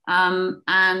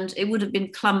 and it would have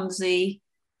been clumsy.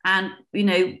 And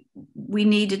we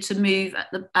needed to move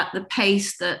at the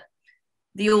pace that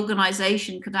the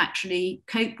organisation could actually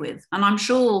cope with. And I'm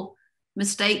sure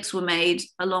mistakes were made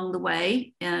along the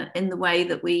way, in the way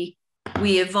that we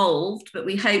evolved, but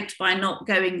we hoped by not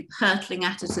going hurtling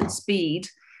at it at speed,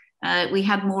 we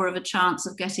had more of a chance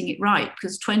of getting it right,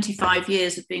 because 25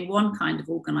 years of being one kind of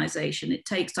organisation, it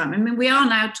takes time. I mean, we are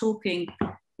now talking,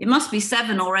 it must be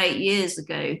 7 or 8 years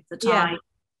ago that I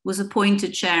was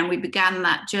appointed chair and we began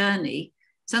that journey.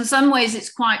 So in some ways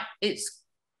it's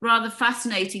rather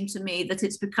fascinating to me that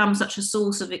it's become such a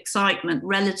source of excitement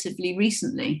relatively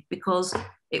recently, because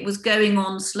it was going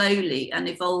on slowly and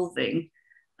evolving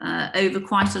over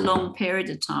quite a long period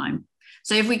of time.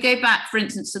 So if we go back, for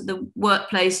instance, to the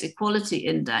Workplace Equality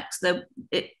Index, there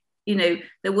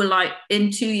were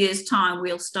in 2 years' time,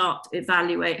 we'll start to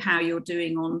evaluate how you're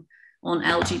doing on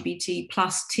LGBT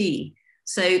plus T.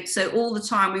 So all the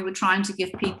time we were trying to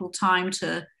give people time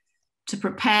to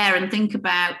prepare and think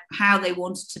about how they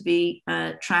wanted to be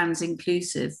trans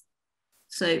inclusive.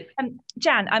 So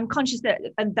Jan, I'm conscious that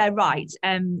they're right.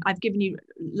 I've given you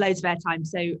loads of airtime,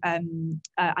 so I'm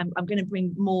going to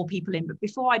bring more people in. But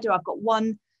before I do, I've got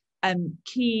one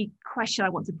key question I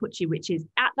want to put to you, which is,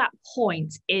 at that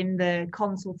point in the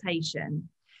consultation,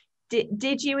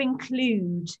 did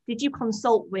you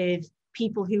consult with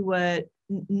people who were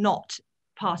not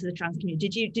part of the trans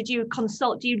community? Did you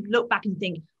consult? Do you look back and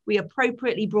think we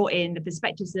appropriately brought in the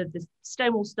perspectives of the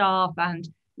Stonewall staff and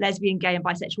lesbian, gay and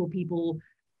bisexual people,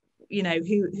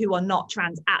 who are not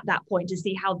trans at that point, to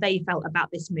see how they felt about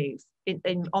this move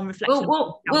on reflection?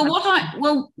 Well, what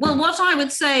I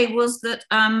would say was that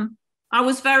I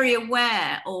was very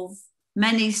aware of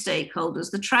many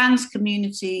stakeholders. The trans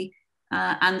community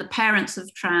and the parents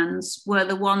of trans were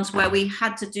the ones where we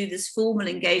had to do this formal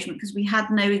engagement because we had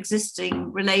no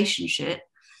existing relationship.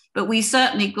 But we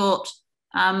certainly got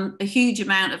a huge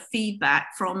amount of feedback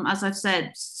from, as I've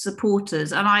said,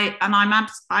 supporters, and I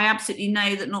absolutely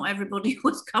know that not everybody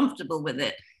was comfortable with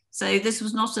it. So this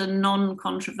was not a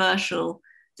non-controversial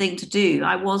thing to do.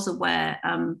 I was aware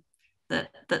that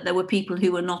there were people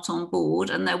who were not on board,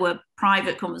 and there were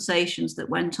private conversations that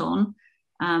went on,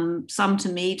 some to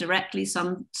me directly,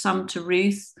 some to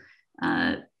Ruth.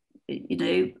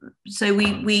 So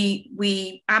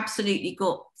we absolutely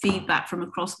got feedback from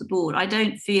across the board. I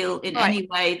don't feel in any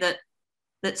way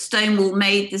that Stonewall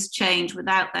made this change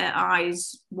without their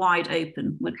eyes wide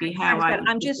open, would be how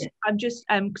I'm just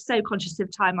so conscious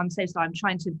of time. I'm so sorry. I'm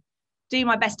trying to do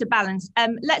my best to balance.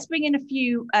 Let's bring in a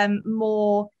few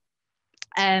more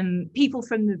people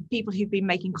from the people who've been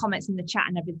making comments in the chat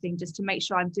and everything, just to make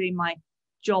sure I'm doing my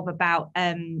job about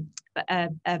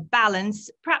balance.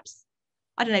 Perhaps,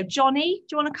 I don't know, Johnny, do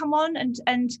you want to come on and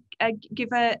give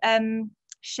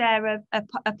share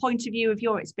a point of view of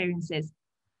your experiences?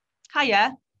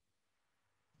 Hiya.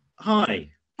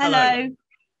 Hi. Hello.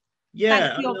 Yeah.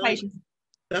 Thanks for your patience.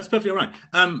 That's perfectly all right.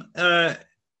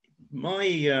 My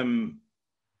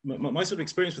sort of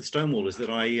experience with Stonewall is that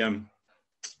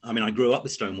I grew up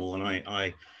with Stonewall, and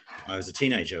I was a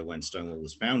teenager when Stonewall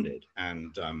was founded,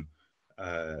 and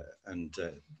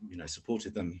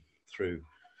supported them through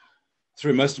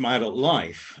most of my adult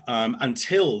life,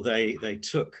 until they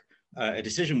took a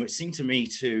decision which seemed to me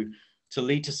to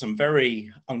lead to some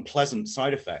very unpleasant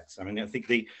side effects. I mean, I think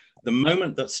the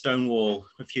moment that Stonewall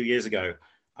a few years ago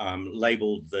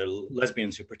labeled the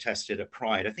lesbians who protested at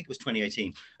Pride, I think it was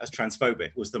 2018, as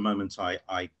transphobic, was the moment I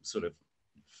sort of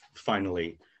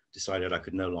finally decided I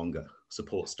could no longer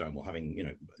support Stonewall, having, you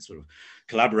know, sort of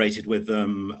collaborated with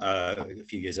them a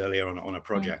few years earlier on a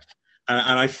project.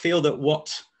 And I feel that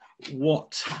what's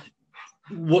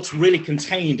really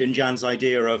contained in Jan's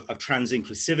idea of trans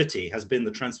inclusivity has been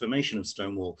the transformation of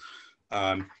Stonewall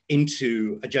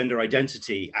into a gender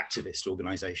identity activist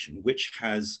organization, which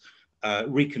has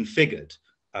reconfigured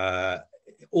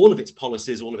all of its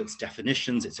policies, all of its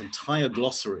definitions, its entire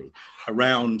glossary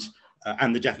around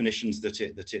and the definitions that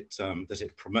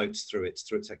it promotes through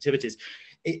its activities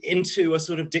into a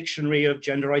sort of dictionary of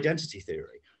gender identity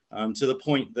theory, to the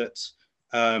point that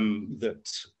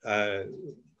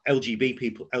LGBT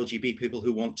people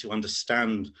who want to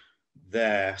understand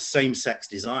their same-sex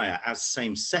desire as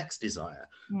same-sex desire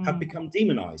have become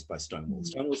demonized by Stonewall.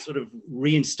 Stonewall sort of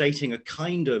reinstating a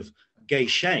kind of gay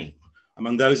shame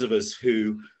among those of us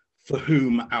for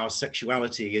whom our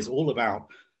sexuality is all about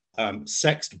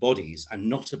sexed bodies and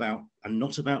not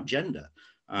about gender.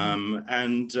 And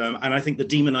I think the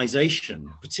demonization,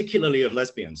 particularly of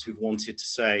lesbians who've wanted to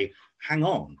say, hang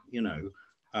on, you know,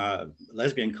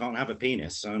 lesbian can't have a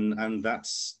penis, and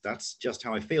that's just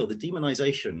how I feel. The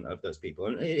demonization of those people,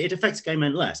 and it affects gay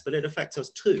men less, but it affects us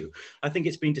too. I think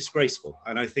it's been disgraceful,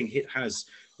 and I think it has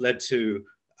led to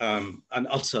an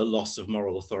utter loss of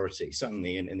moral authority,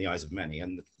 certainly in the eyes of many,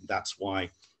 and that's why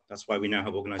we now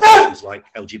have organizations like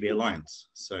LGBT Alliance.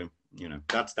 So, you know,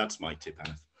 that's my 2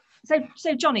 pence.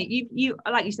 So Johnny, you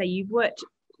like you say, you've worked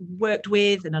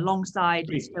with and alongside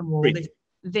Stonewall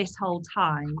this whole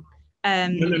time. No,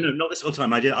 not this whole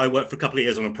time. I worked for a couple of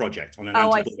years on a project.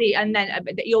 I see. And then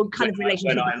your kind of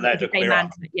relationship with the gay man.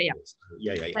 Yeah.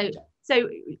 So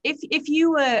if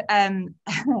you were,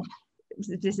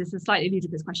 this is a slightly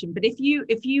ludicrous question, but if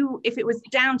it was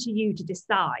down to you to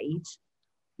decide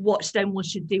what Stonewall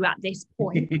should do at this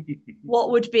point, what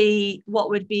would be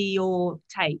your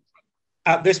take?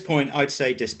 At this point, I'd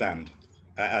say disband.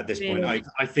 At this point,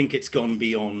 I think it's gone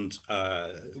beyond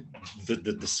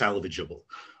the salvageable.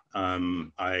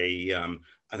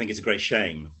 I think it's a great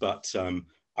shame, but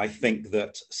I think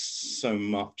that so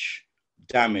much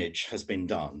damage has been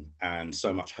done and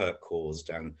so much hurt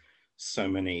caused and so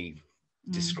many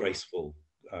disgraceful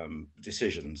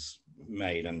decisions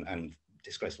made and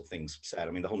disgraceful things said.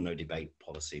 I mean, the whole no debate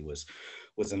policy was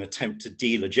an attempt to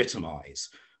delegitimize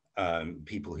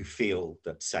people who feel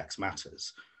that sex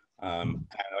matters. And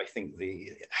I think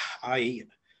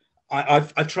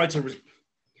I've tried to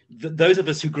those of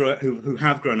us who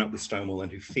have grown up with Stonewall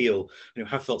and who feel, you know,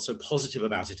 have felt so positive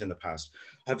about it in the past,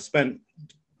 have spent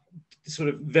sort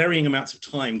of varying amounts of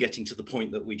time getting to the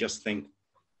point that we just think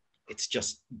it's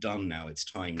just done now. It's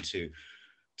time to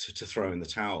throw in the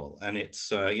towel. And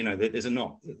it's you know, these are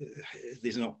not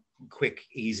quick,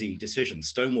 easy decisions.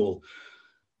 Stonewall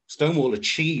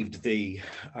achieved the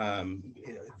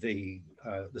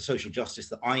social justice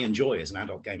that I enjoy as an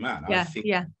adult gay man.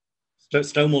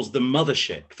 Stonewall's the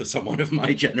mothership for someone of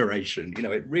my generation. You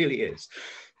know, it really is.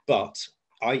 But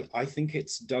I think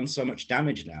it's done so much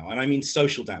damage now, and I mean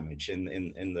social damage in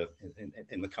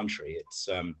the country. It's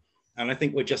and I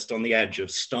think we're just on the edge of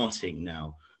starting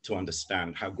now to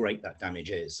understand how great that damage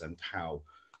is and how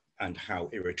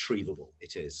irretrievable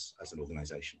it is as an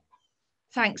organization.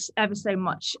 Thanks ever so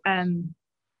much,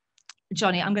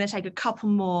 Johnny. I'm going to take a couple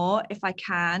more if I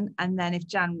can, and then if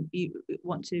Jan, you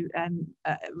want to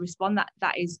respond,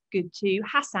 that is good too.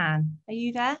 Hassan, are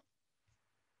you there?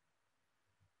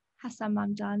 Hassan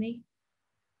Mamdani.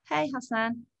 Hey,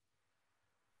 Hassan.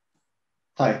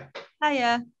 Hi.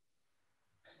 Hiya.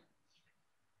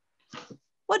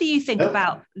 What do you think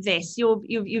about this?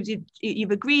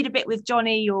 You've agreed a bit with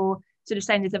Johnny. You're sort of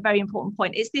saying there's a very important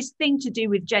point. It's this thing to do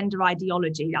with gender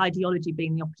ideology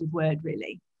being the operative word,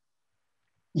 really.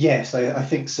 Yes, I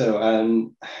think so. I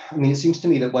mean, it seems to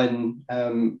me that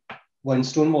when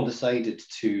Stonewall decided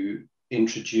to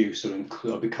introduce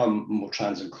or become more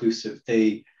trans inclusive,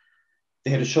 they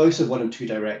had a choice of one of two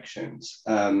directions.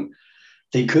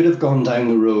 They could have gone down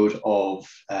the road of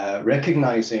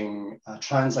recognizing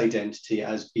trans identity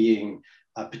as being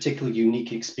a particularly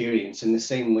unique experience, in the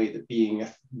same way that being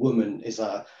a woman is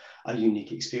a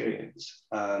unique experience,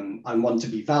 and one to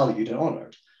be valued and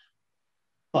honored.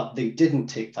 But they didn't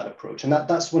take that approach. And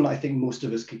that's one I think most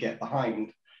of us could get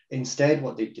behind. Instead,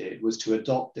 what they did was to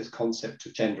adopt this concept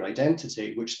of gender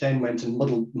identity, which then went and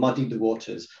muddied the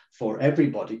waters for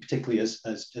everybody, particularly as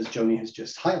Joni has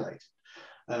just highlighted.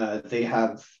 They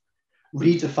have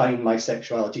redefined my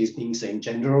sexuality as being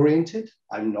same-gender oriented.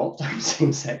 I'm not, I'm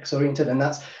same-sex oriented. And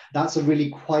that's a really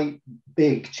quite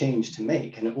big change to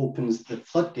make. And it opens the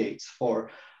floodgates for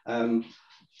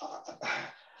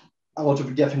a lot of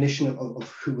redefinition of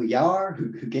who we are,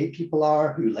 who gay people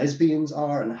are, who lesbians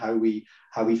are, and how we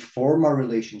form our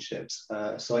relationships.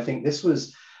 So I think this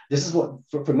is what,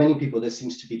 for many people, this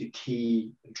seems to be the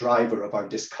key driver of our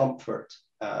discomfort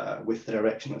with the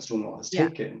direction that Stonewall has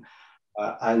taken.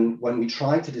 And when we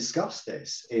try to discuss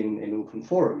this in open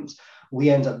forums, we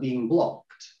end up being blocked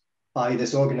by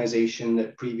this organization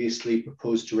that previously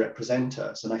proposed to represent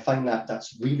us. And I find that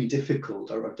that's really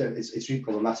difficult, or it's really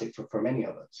problematic for many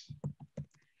of us.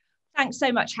 Thanks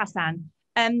so much, Hassan.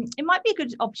 It might be a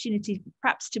good opportunity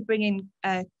perhaps to bring in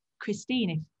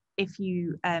Christine, if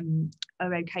you are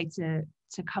okay to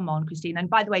come on, Christine. And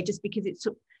by the way, just because it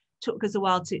took us a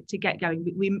while to get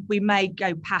going, we may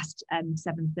go past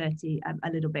 7:30 a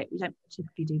little bit. We don't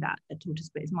typically do that at all,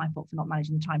 but it's my fault for not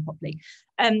managing the time properly.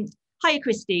 Hiya,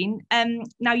 Christine.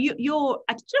 Now you're, do you know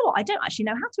what? I don't actually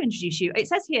know how to introduce you. It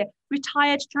says here,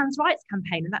 retired trans rights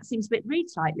campaigner, and that seems a bit rude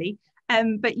slightly.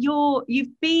 But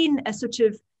you've been a sort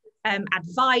of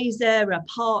advisor, a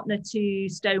partner to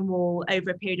Stonewall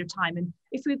over a period of time. And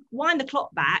if we wind the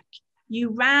clock back, you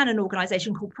ran an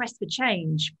organisation called Press for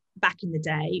Change back in the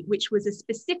day, which was a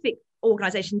specific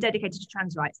organisation dedicated to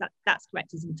trans rights. That's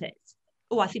correct, isn't it?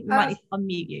 Oh, I think we might need to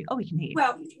unmute you. Oh, we can hear you.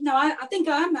 Well, no, I think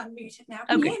I am unmuted now.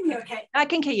 Can you hear me okay? I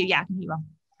can hear you, yeah, I can hear you well.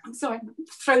 I'm sorry, my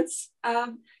throat's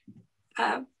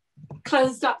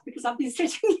closed up because I've been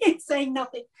sitting here saying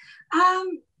nothing.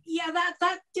 Yeah,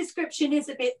 that description is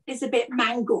a bit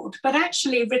mangled, but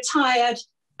actually retired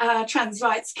trans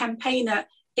rights campaigner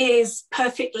is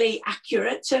perfectly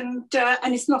accurate, and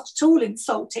it's not at all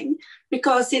insulting,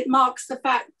 because it marks the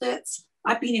fact that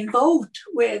I've been involved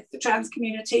with the trans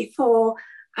community for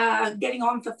getting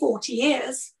on for 40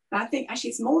 years. I think actually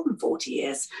it's more than 40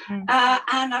 years.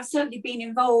 And I've certainly been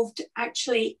involved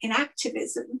actually in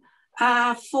activism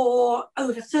for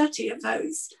over 30 of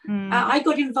those. I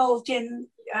got involved in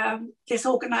this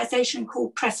organisation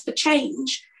called Press for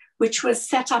Change, which was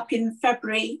set up in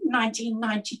February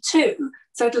 1992.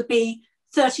 So it'll be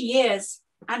 30 years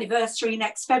anniversary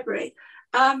next February.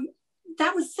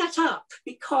 That was set up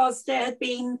because there had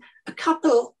been a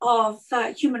couple of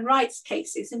human rights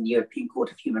cases in the European Court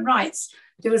of Human Rights.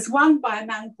 There was one by a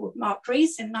man called Mark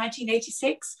Rees in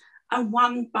 1986, and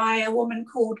one by a woman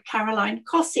called Caroline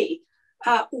Cossey,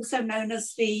 also known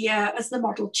as the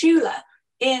model Tula,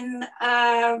 in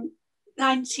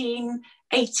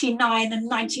 1989 and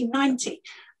 1990.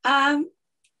 And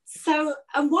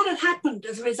what had happened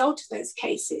as a result of those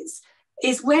cases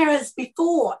is, whereas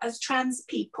before, as trans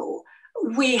people,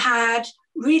 we had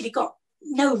really got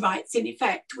no rights in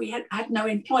effect. We had no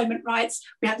employment rights.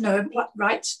 We had no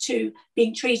rights to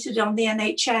being treated on the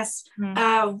NHS.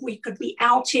 We could be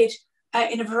outed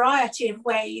in a variety of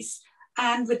ways,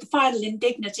 and with the final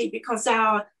indignity, because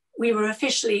we were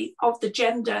officially of the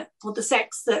gender or the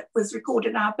sex that was recorded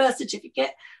in our birth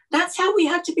certificate. That's how we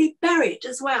had to be buried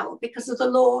as well, because of the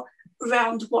law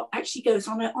around what actually goes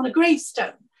on a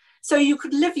gravestone. So you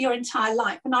could live your entire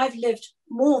life, and I've lived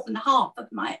more than half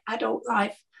of my adult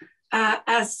life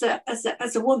as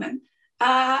a woman,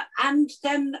 and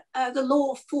then the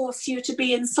law forced you to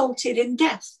be insulted in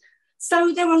death.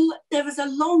 So there was a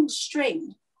long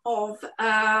string of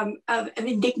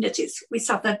indignities we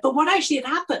suffered. But what actually had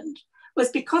happened was,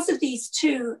 because of these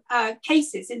two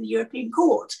cases in the European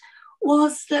Court,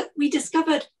 was that we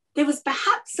discovered there was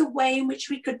perhaps a way in which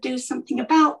we could do something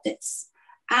about this.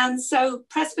 And so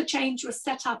Press for Change was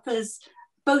set up as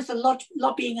both a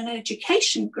lobbying and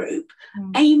education group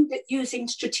aimed at using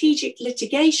strategic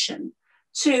litigation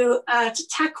to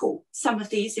tackle some of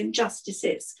these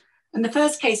injustices. And the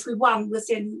first case we won was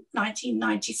in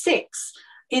 1996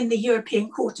 in the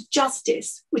European Court of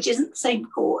Justice, which isn't the same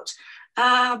court,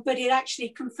 but it actually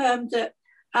confirmed that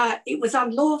it was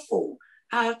unlawful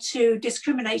to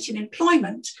discriminate in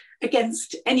employment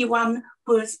against anyone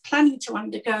who was planning to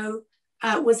undergo,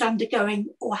 was undergoing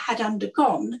or had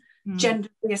undergone gender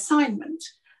reassignment.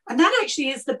 And that actually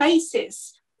is the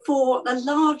basis for the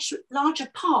larger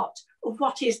part of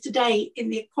what is today in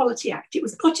the Equality Act. It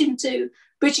was put into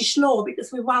British law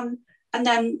because we won, and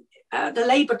then the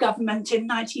Labour government in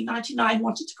 1999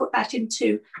 wanted to put that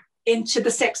into the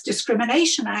Sex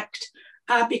Discrimination Act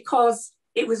because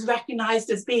it was recognised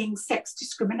as being sex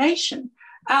discrimination.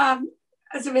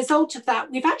 As a result of that,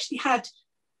 we've actually had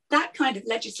that kind of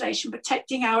legislation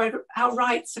protecting our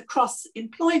rights across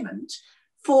employment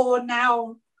for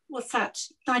now, what's that,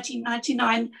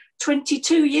 1999,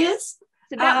 22 years.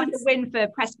 So that was a win for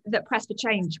Press for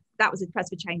Change. That was a Press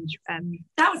for Change.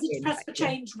 That was a Press for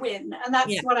Change win, and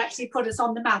that's what actually put us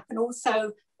on the map, and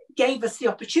also gave us the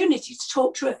opportunity to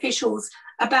talk to officials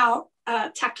about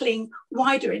tackling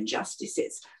wider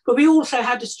injustices. But we also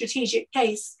had a strategic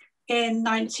case in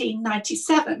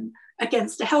 1997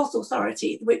 against a health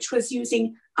authority, which was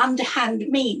using underhand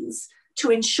means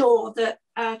to ensure that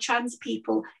trans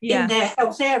people in their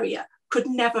health area could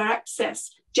never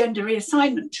access gender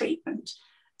reassignment treatment.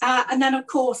 And then, of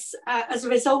course, as a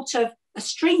result of a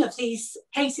string of these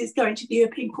cases going to the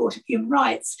European Court of Human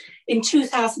Rights, in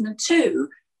 2002,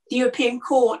 the European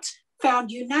Court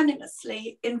found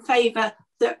unanimously in favour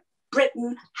that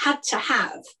Britain had to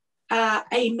have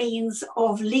a means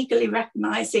of legally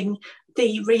recognising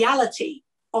the reality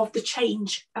of the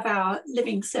change of our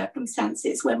living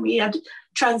circumstances when we had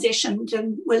transitioned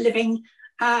and were living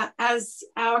as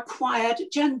our acquired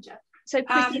gender. So,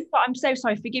 Christine, I'm so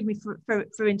sorry, forgive me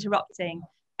for interrupting,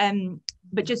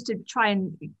 but just to try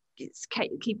and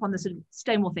keep on the sort of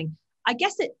Stonewall thing, I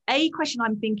guess that a question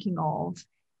I'm thinking of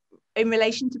in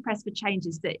relation to Press for Change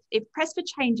is that if Press for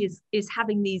Change is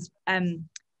having these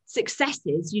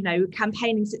successes, you know,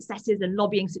 campaigning successes and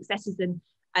lobbying successes and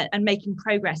making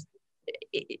progress,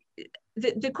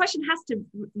 the question has to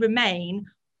remain,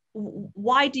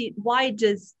 why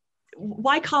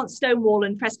can't Stonewall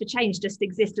and Press for Change just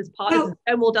exist as part of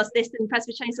Stonewall does this and Press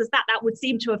for Change does that? That would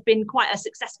seem to have been quite a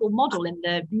successful model in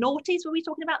the noughties. Were we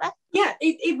talking about that? Yeah,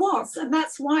 it was, and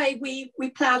that's why we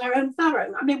ploughed our own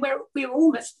furrow. I mean, we were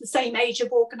almost the same age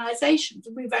of organisations,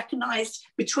 and we recognised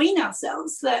between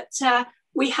ourselves that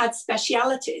we had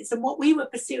specialities, and what we were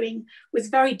pursuing was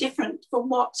very different from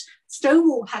what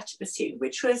Stonewall had to pursue,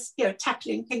 which was, you know,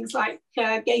 tackling things like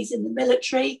gays in the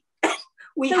military.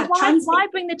 So why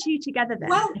bring the two together then?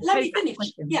 Well, let me finish.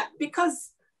 Yeah,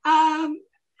 because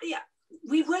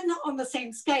we were not on the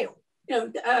same scale.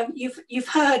 You know, you've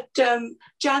heard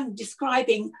Jan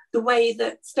describing the way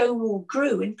that Stonewall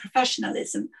grew in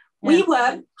professionalism. Yeah. We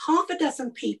were half a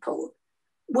dozen people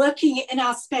working in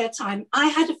our spare time. I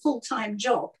had a full-time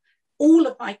job. All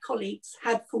of my colleagues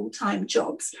had full-time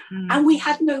jobs, and we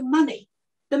had no money.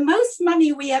 The most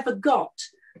money we ever got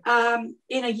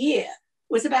in a year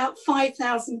was about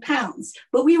 £5,000,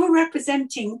 but we were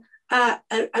representing a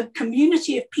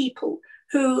community of people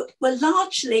who were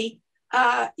largely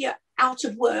out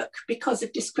of work because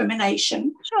of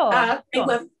discrimination. Sure. They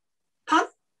were, pardon?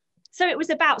 So it was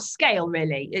about scale,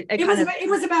 really. It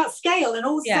was about scale, and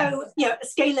also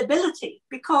scalability,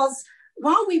 because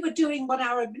while we were doing what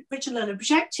our original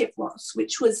objective was,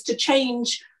 which was to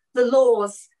change the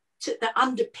laws that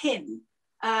underpin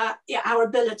our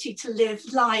ability to live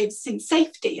lives in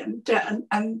safety and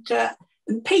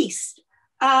peace,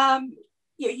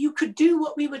 you could do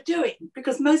what we were doing,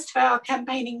 because most of our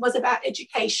campaigning was about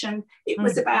education. It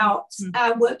was about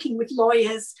working with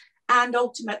lawyers, and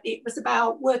ultimately it was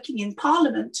about working in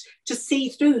Parliament to see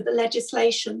through the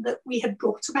legislation that we had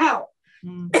brought about.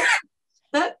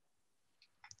 But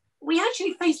we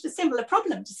actually faced a similar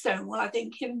problem to Stonewall, I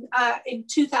think, in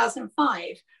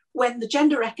 2005, when the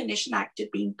Gender Recognition Act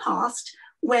had been passed,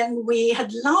 when we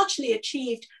had largely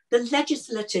achieved the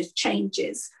legislative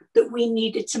changes that we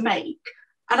needed to make.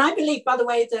 And I believe, by the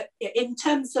way, that in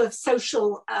terms of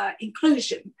social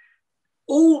inclusion,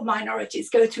 all minorities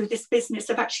go through this business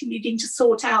of actually needing to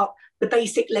sort out the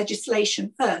basic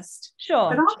legislation first. Sure.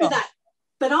 But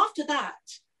after that,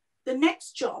 the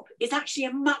next job is actually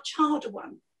a much harder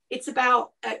one. It's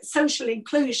about social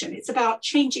inclusion. It's about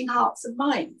changing hearts and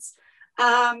minds.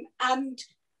 And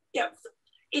you know,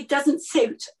 it doesn't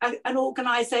suit an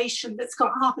organisation that's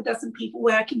got half a dozen people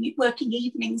working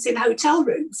evenings in hotel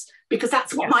rooms, because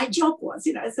that's what my job was,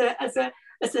 you know, as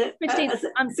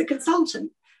a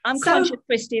consultant. I'm conscious,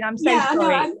 Christine. I'm so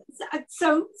sorry.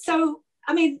 So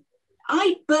I mean,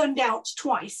 I burned out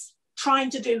twice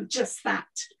trying to do just that.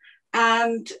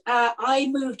 And I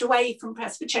moved away from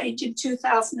Press for Change in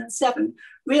 2007,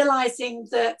 realising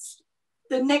that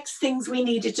the next things we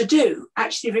needed to do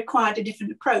actually required a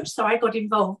different approach. So I got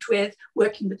involved with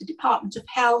working with the Department of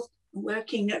Health,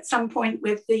 working at some point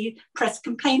with the Press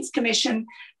Complaints Commission.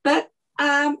 But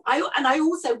I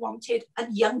also wanted a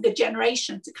younger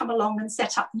generation to come along and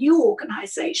set up new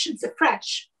organisations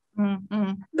afresh.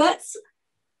 But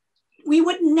we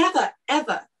would never,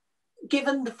 ever,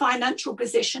 given the financial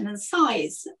position and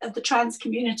size of the trans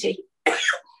community,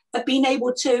 have been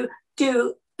able to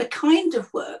do the kind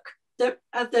of work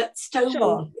that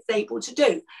Stonewall is able to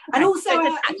do. And also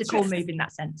it's a tactical move in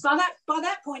that sense. By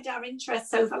that point, our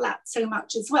interests overlap so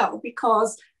much as well,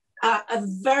 because a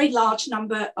very large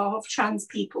number of trans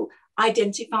people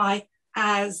identify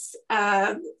as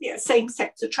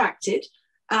same-sex attracted.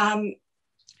 And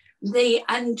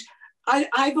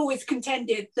I've always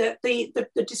contended that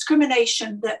the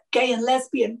discrimination that gay and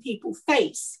lesbian people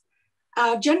face,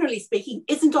 generally speaking,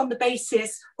 isn't on the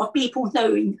basis of people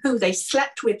knowing who they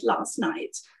slept with last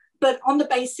night, but on the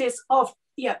basis of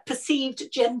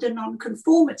perceived gender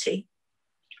nonconformity.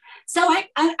 So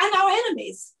and our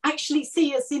enemies actually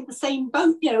see us in the same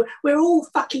boat. You know, we're all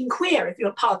fucking queer, if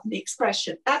you'll pardon the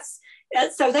expression. That's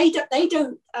so they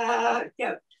don't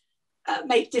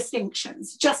make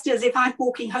distinctions. Just as if I'm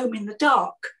walking home in the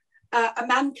dark, a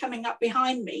man coming up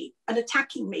behind me and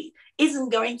attacking me isn't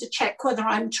going to check whether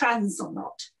I'm trans or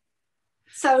not.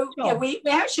 So sure. We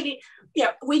actually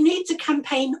we need to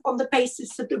campaign on the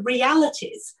basis of the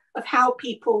realities of how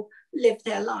people live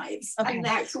their lives and the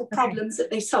actual problems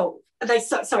that they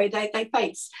they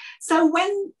face. So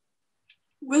when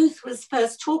Ruth was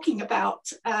first talking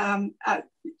about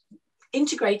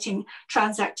integrating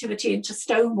trans activity into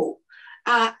Stonewall,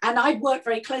 and I worked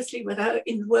very closely with her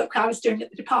in the work I was doing at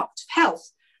the Department of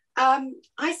Health,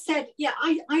 I said,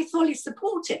 I fully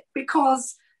support it,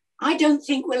 because I don't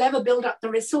think we'll ever build up the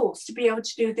resource to be able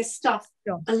to do this stuff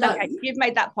alone. Okay, you've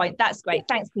made that point. That's great.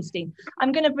 Thanks, Christine.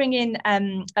 I'm going to bring in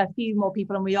a few more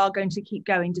people, and we are going to keep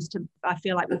going. I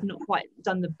feel like we've not quite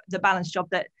done the balanced job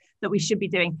that we should be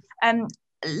doing.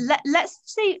 Let's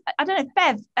see. I don't know,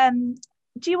 Bev.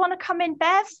 Do you want to come in,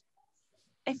 Bev,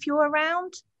 if you're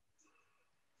around?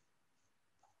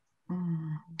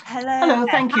 Hello,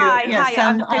 thank you. Hi, yes, hi.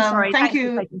 I'm so sorry.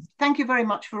 Thank you very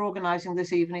much for organising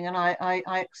this evening, and I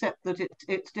accept that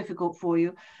it's difficult for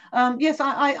you. Yes,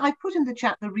 I put in the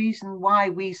chat the reason why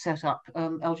we set up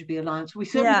LGBT Alliance. We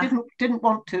certainly didn't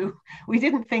want to. We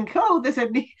didn't think, there's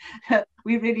only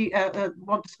we really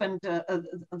want to spend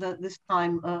this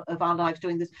time of our lives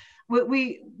doing this.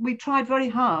 We tried very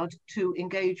hard to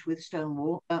engage with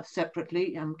Stonewall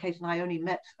separately. Kate and I only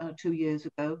met 2 years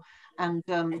ago. And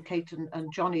Kate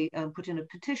and Johnny put in a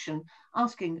petition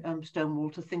asking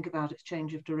Stonewall to think about its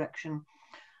change of direction.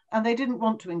 And they didn't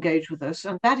want to engage with us.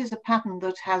 And that is a pattern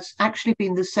that has actually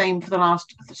been the same for the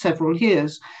last several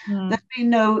years. There's been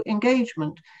no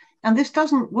engagement. And this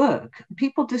doesn't work.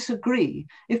 People disagree.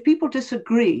 If people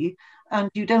disagree and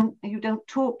you don't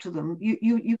talk to them,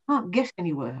 you can't get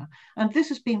anywhere. And this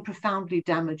has been profoundly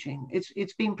damaging.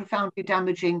 It's been profoundly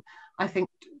damaging, I think,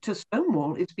 to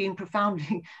Stonewall. It's been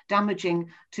profoundly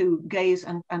damaging to gays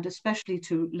and especially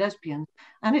to lesbians.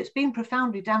 And it's been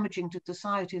profoundly damaging to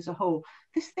society as a whole.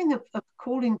 This thing of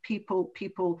calling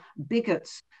people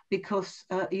bigots because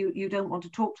you don't want to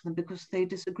talk to them because they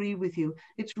disagree with you,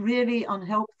 it's really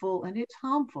unhelpful and it's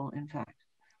harmful, in fact.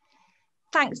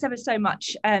 Thanks ever so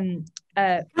much, can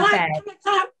I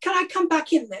come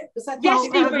back in there? Yes,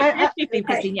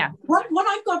 What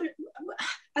I've got,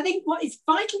 I think what is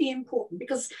vitally important,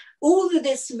 because all of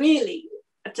this really,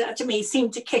 to me,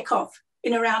 seemed to kick off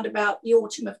in around about the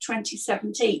autumn of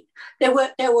 2017. There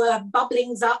were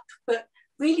bubblings up, but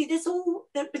really this all,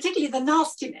 particularly the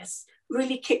nastiness,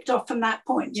 really kicked off from that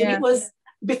point. And it was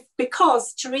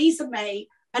because Theresa May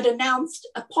had announced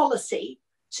a policy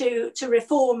to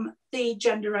reform the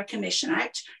Gender Recognition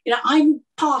Act. I'm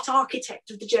part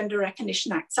architect of the Gender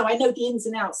Recognition Act, so I know the ins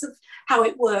and outs of how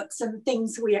it works and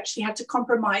things we actually had to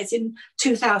compromise in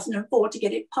 2004 to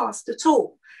get it passed at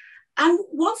all. And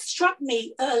what struck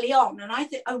me early on,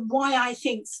 and why I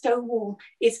think Stonewall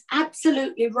is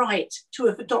absolutely right to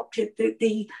have adopted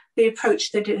the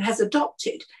approach that it has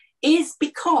adopted, is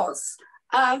because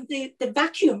the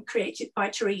vacuum created by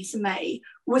Theresa May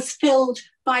was filled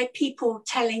by people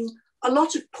telling a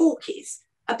lot of porkies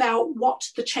about what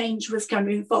the change was going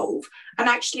to involve and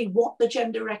actually what the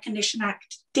Gender Recognition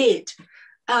Act did.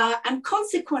 And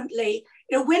consequently,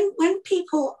 when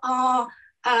people are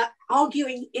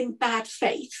arguing in bad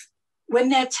faith, when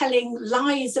they're telling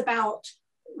lies about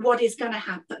what is going to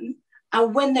happen,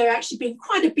 when they're actually being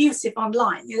quite abusive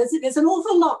online, there's an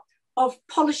awful lot of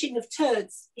polishing of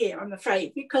turds here, I'm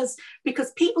afraid, because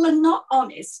people are not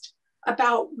honest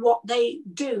about what they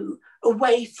do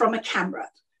away from a camera.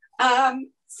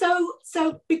 So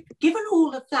given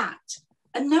all of that,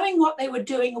 and knowing what they were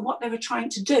doing and what they were trying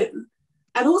to do,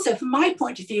 and also from my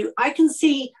point of view, I can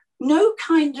see no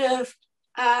kind of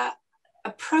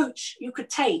approach you could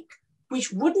take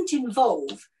which wouldn't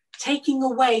involve taking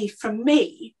away from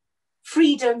me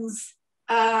freedoms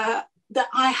that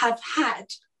I have had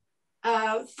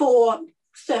for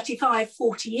 35,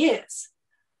 40 years.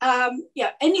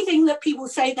 Anything that people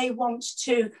say they want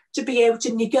to be able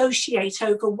to negotiate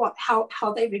over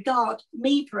how they regard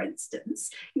me, for instance,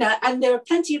 and there are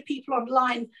plenty of people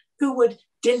online who would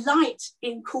delight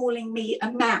in calling me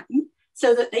a man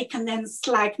so that they can then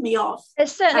slag me off.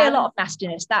 There's certainly a lot of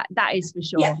nastiness, that is for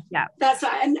sure. Yeah, that's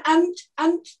right.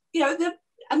 And you know,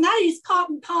 and that is part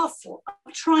and parcel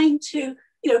of trying to,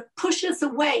 you know, push us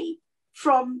away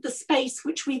from the space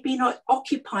which we've been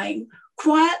occupying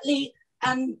quietly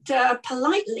and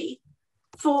politely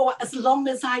for as long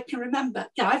as I can remember.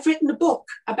 You know, I've written a book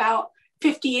about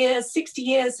 50 years, 60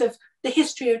 years of the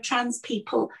history of trans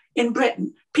people in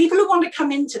Britain. People who want to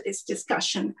come into this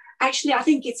discussion, actually, I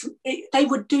think they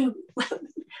would do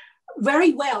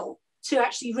very well to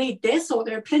actually read this, or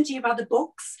there are plenty of other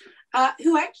books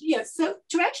who actually, you know, so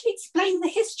to actually explain the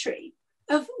history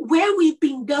of where we've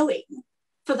been going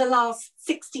for the last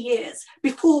 60 years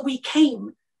before we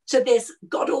came to this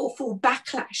god-awful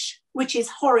backlash, which is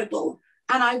horrible,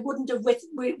 and I wouldn't have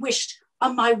wished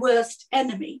on my worst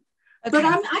enemy. Okay. But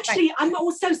I'm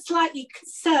also slightly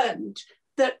concerned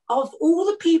that of all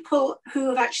the people who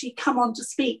have actually come on to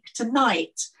speak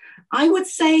tonight, I would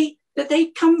say that they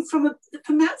come from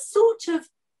that sort of,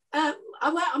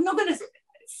 I'm not going to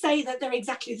say that they're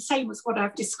exactly the same as what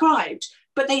I've described,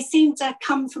 but they seem to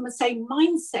come from the same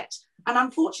mindset. And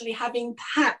unfortunately, having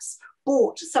perhaps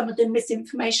bought some of the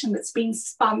misinformation that's been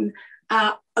spun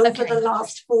over the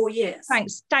last 4 years.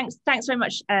 Thanks very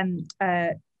much,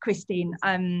 Christine.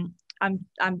 I'm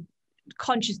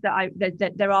conscious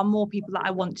that there are more people that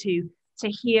I want to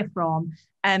hear from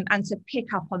and to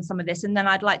pick up on some of this, and then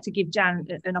I'd like to give Jan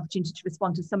an opportunity to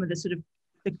respond to some of the sort of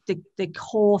the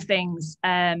core things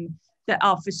that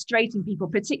are frustrating people,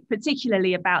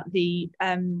 particularly about the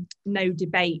no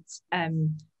debate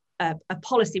a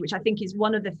policy, which I think is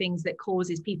one of the things that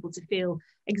causes people to feel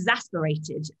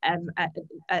exasperated at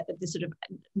the sort of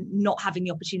not having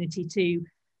the opportunity to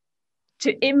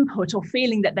input, or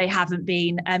feeling that they haven't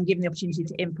been given the opportunity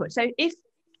to input. So if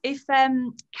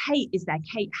Kate is there,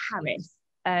 Kate Harris,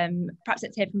 perhaps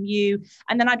let's hear from you,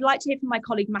 and then I'd like to hear from my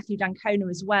colleague Matthew Dancona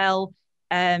as well.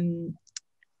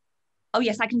 Oh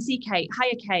yes, I can see Kate.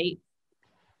 Hiya, Kate.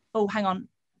 Oh, hang on.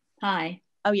 Hi.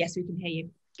 Oh yes, we can hear you.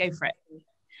 Go for it.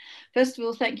 First of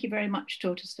all, thank you very much,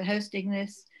 Tortoise, for hosting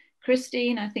this.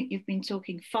 Christine, I think you've been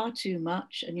talking far too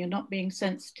much, and you're not being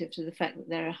sensitive to the fact that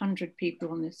there are 100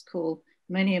 people on this call.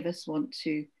 Many of us want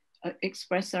to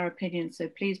express our opinions, so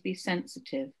please be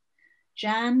sensitive.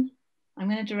 Jan, I'm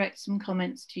going to direct some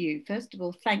comments to you. First of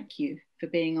all, thank you for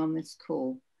being on this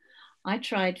call. I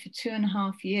tried for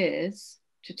 2.5 years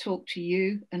to talk to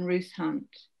you and Ruth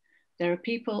Hunt. There are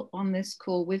people on this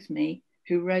call with me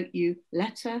who wrote you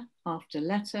letter after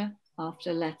letter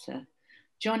after letter.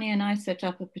 Johnny and I set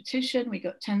up a petition. We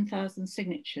got 10,000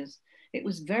 signatures. It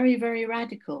was very, very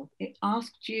radical. It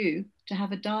asked you to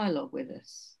have a dialogue with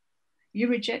us. You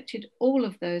rejected all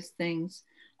of those things,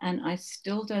 and I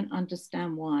still don't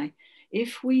understand why.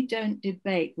 If we don't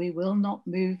debate, we will not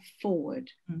move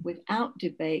forward. Without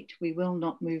debate, we will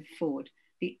not move forward.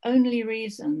 The only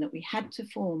reason that we had to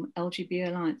form LGBT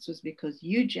Alliance was because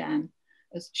you, Jan,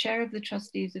 as chair of the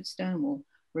trustees of Stonewall,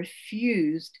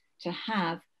 refused to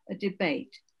have a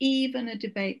debate, even a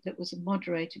debate that was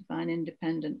moderated by an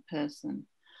independent person.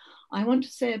 I want to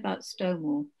say about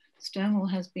Stonewall, Stonewall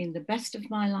has been the best of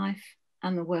my life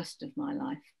and the worst of my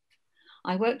life.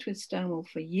 I worked with Stonewall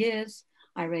for years.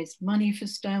 I raised money for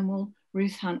Stonewall.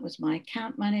 Ruth Hunt was my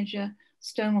account manager.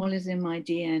 Stonewall is in my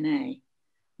DNA.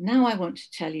 Now I want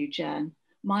to tell you, Jan,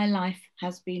 my life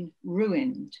has been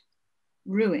ruined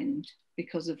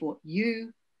because of what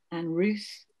you and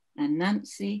Ruth and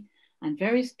Nancy and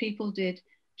various people did,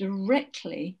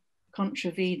 directly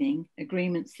contravening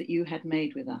agreements that you had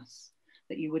made with us,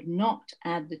 that you would not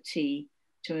add the T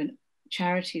to a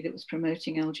charity that was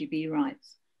promoting LGBT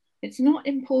rights. It's not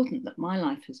important that my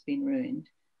life has been ruined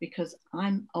because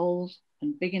I'm old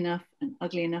and big enough and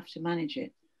ugly enough to manage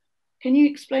it. Can you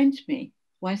explain to me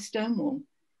why Stonewall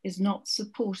is not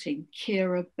supporting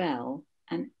Kira Bell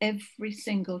and every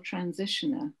single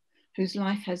transitioner whose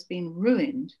life has been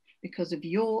ruined because of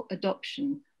your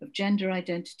adoption of gender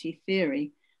identity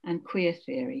theory and queer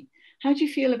theory? How do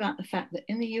you feel about the fact that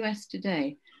in the US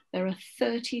today, there are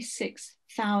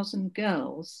 36,000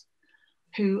 girls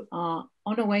who are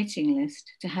on a waiting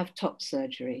list to have top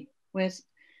surgery? Is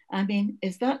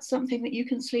that something that you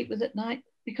can sleep with at night?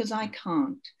 Because I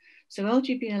can't. So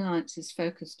LGBT Alliance is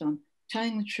focused on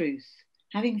telling the truth,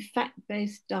 having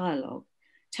fact-based dialogue,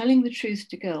 telling the truth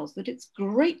to girls that it's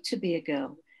great to be a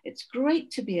girl, it's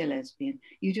great to be a lesbian.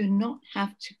 You do not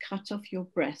have to cut off your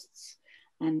breasts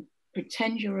and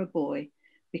pretend you're a boy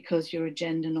because you're a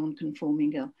gender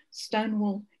non-conforming girl.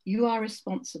 Stonewall, you are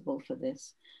responsible for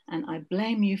this. And I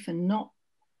blame you for not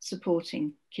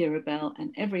supporting Kira Bell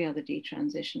and every other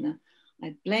detransitioner.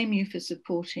 I blame you for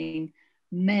supporting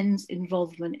men's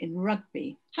involvement in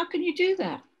rugby. How can you do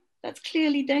that? That's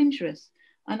clearly dangerous.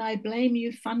 And I blame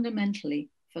you fundamentally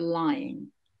for lying.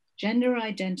 Gender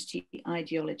identity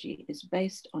ideology is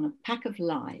based on a pack of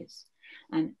lies.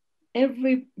 And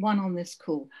everyone on this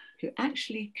call who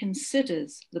actually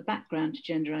considers the background to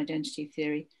gender identity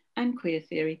theory and queer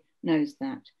theory knows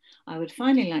that. I would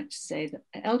finally like to say that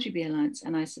LGBT Alliance,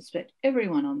 and I suspect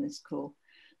everyone on this call,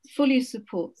 fully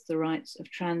supports the rights of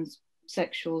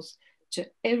transsexuals to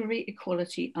every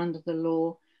equality under the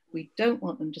law. We don't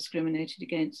want them discriminated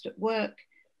against at work.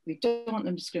 We don't want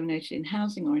them discriminated in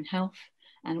housing or in health.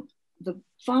 And the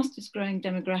fastest growing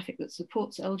demographic that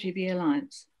supports LGBT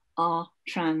Alliance are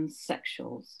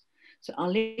transsexuals. So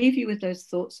I'll leave you with those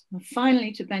thoughts. And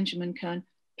finally to Benjamin Cohen,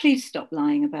 please stop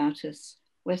lying about us.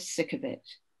 We're sick of it.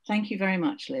 Thank you very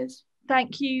much, Liz.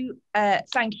 Thank you,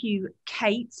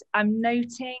 Kate. I'm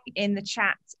noting in the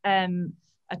chat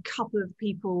a couple of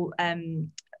people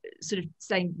sort of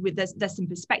saying there's some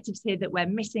perspectives here that we're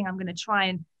missing. I'm going to try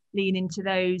and lean into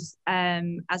those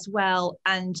as well.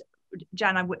 And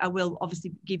Jan, I will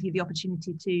obviously give you the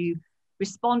opportunity to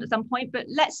respond at some point. But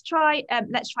let's try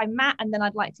Matt, and then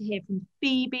I'd like to hear from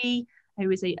Phoebe,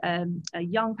 who is a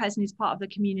young person who's part of the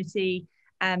community.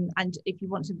 And if you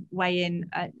want to weigh in,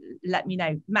 let me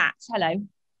know. Matt, hello.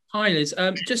 Hi, Liz.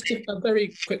 Just a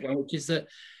very quick one, which is that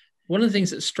one of the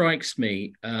things that strikes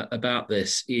me about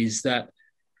this is that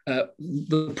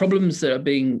the problems that are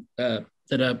being that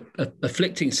are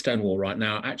afflicting Stonewall right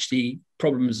now are actually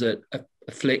problems that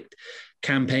afflict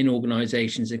campaign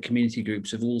organisations and community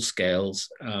groups of all scales,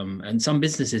 and some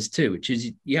businesses too. Which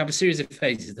is, you have a series of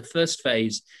phases. The first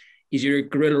phase is you're a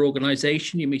guerrilla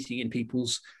organisation. You're meeting in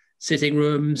people's sitting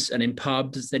rooms and in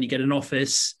pubs. Then you get an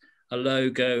office, a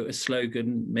logo, a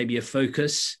slogan, maybe a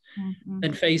focus. Mm-hmm.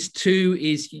 Then phase two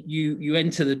is you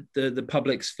enter the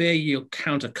public sphere. You're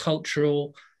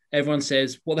countercultural. Everyone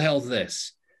says, what the hell is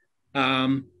this?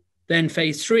 Then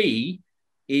phase three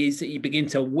is that you begin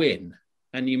to win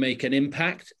and you make an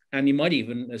impact, and you might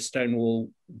even, as Stonewall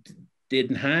did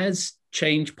and has,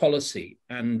 change policy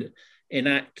and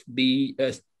be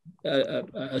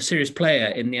a serious player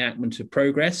in the enactment of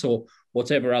progress or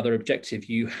whatever other objective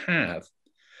you have.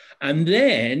 And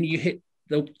then you hit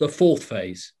the fourth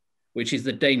phase, which is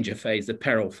the danger phase, the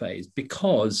peril phase,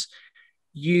 because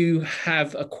you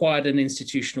have acquired an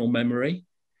institutional memory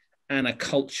and a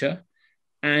culture,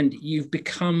 and you've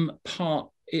become part,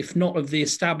 if not of the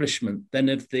establishment, then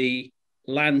of the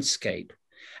landscape.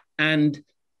 And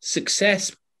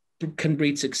success can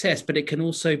breed success, but it can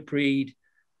also breed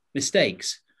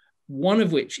mistakes. One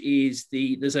of which is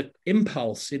there's an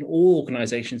impulse in all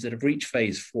organizations that have reached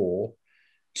phase 4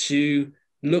 to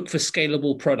look for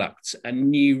scalable products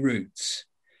and new routes.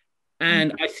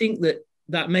 And I think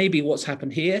that may be what's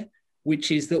happened here,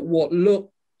 which is that what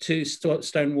looked to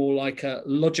Stonewall like a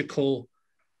logical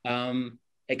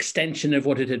extension of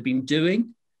what it had been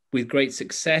doing with great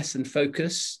success and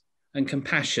focus and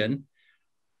compassion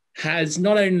has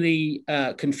not only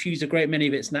confused a great many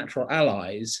of its natural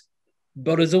allies,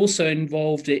 but has also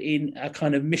involved it in a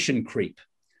kind of mission creep,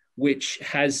 which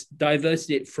has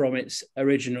diverted it from its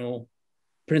original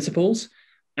principles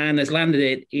and has landed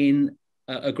it in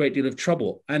a great deal of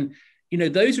trouble. And, you know,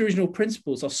 those original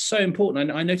principles are so important.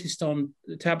 And I noticed on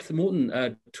Tabitha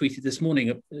Morton tweeted this morning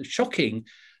a shocking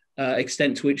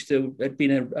extent to which there had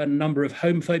been a number of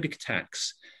homophobic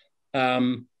attacks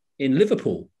in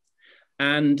Liverpool.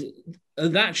 And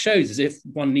that shows, as if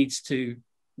one needs to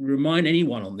remind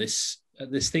anyone on this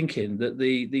thinking, that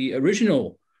the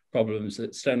original problems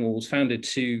that Stonewall was founded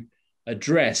to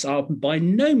address are by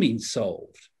no means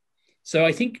solved. So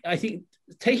I think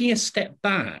taking a step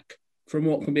back from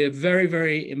what can be a very,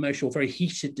 very emotional, very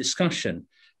heated discussion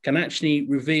can actually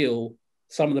reveal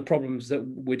some of the problems that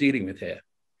we're dealing with here.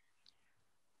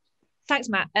 Thanks,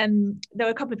 Matt. There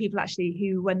were a couple of people actually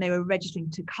who, when they were registering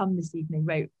to come this evening,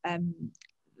 wrote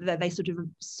that they sort of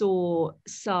saw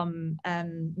some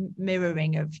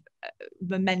mirroring of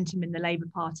momentum in the Labour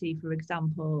Party, for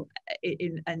example,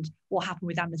 and what happened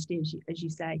with amnesty, as you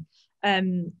say.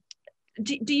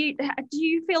 Do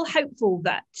you feel hopeful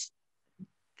that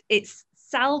it's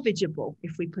salvageable,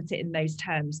 if we put it in those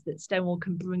terms, that Stonewall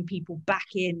can bring people back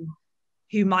in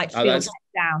who might feel let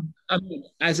down?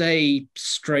 As a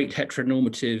straight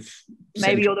heteronormative,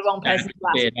 maybe you're the wrong person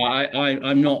to ask.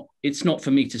 I'm not. It's not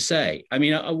for me to say. I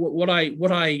mean, what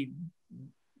I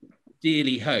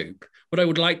dearly hope, what I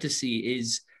would like to see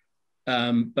is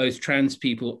both trans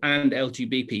people and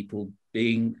LGBT people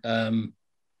being,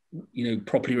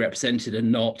 properly represented and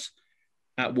not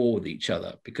at war with each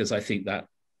other. Because I think that,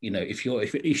 if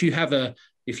you have a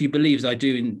if you believe, as I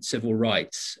do, in civil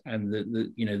rights and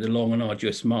the long and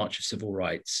arduous march of civil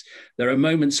rights, there are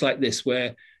moments like this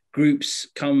where groups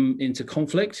come into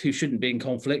conflict who shouldn't be in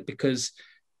conflict because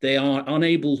they are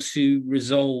unable to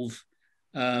resolve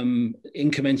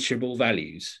incommensurable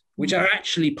values, which are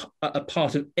actually a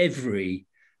part of every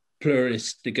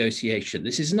pluralist negotiation.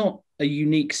 This is not a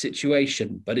unique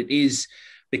situation, but it is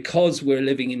because we're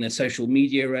living in a social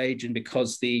media age and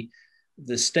because the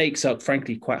stakes are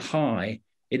frankly quite high.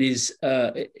 It is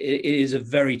a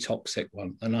very toxic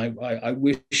one, and I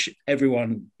wish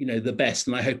everyone the best,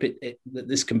 and I hope that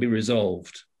this can be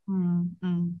resolved.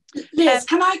 Liz,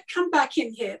 can I come back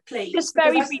in here, please? Just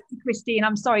very briefly, Christine.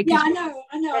 I'm sorry. Yeah, I know.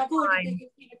 I've already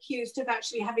been accused of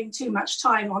actually having too much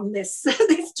time on this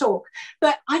this talk,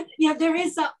 but there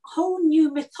is a whole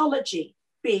new mythology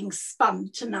being spun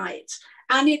tonight,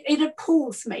 and it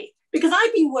appalls me because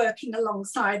I've been working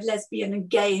alongside lesbian and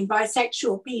gay and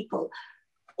bisexual people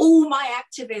all my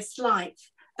activist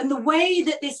life, and the way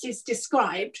that this is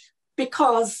described,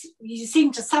 because you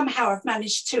seem to somehow have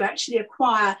managed to actually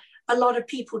acquire a lot of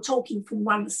people talking from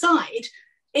one side,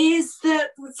 is that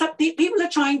people are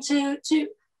trying to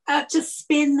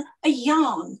spin a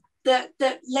yarn that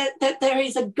there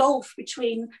is a gulf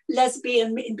between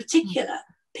lesbian, in particular,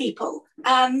 people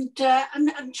and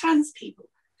trans people,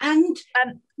 and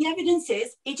the evidence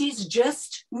is it is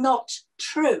just not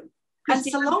true. And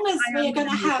so long as we're going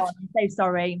to have... I'm so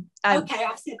sorry. Okay,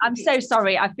 I'm so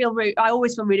sorry. I feel rude. I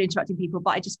always feel rude interrupting people,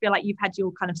 but I just feel like you've had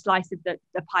your kind of slice of the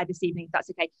pie this evening, if that's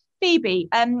okay. Phoebe,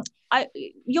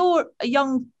 you're a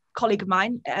young colleague of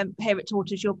mine here at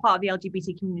Tortoise. You're part of the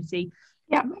LGBT community.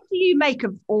 Yeah. What do you make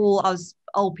of all us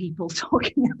old people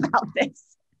talking about this?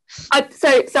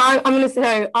 So I'm going to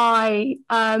say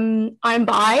I'm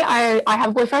bi. I have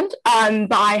a boyfriend,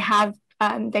 but I have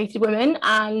dated women,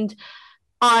 and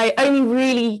I only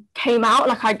really came out,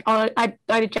 like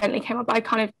I gently came out, but I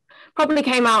kind of probably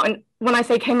came out, and when I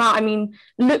say came out, I mean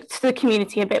looked to the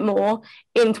community a bit more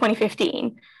in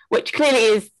 2015, which clearly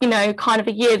is, kind of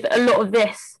a year that a lot of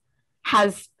this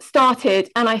has started.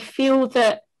 And I feel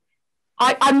that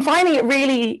I'm finding it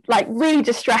really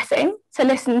distressing to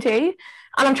listen to,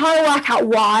 and I'm trying to work out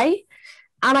why.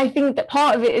 And I think that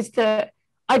part of it is that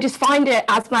I just find it,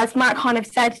 as Matt kind of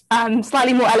said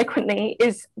slightly more eloquently,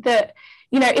 is that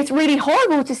it's really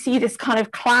horrible to see this kind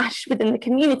of clash within the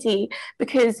community,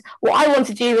 because what I want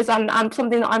to do is, and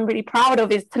something that I'm really proud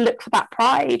of, is to look for that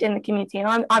pride in the community,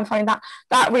 and I'm finding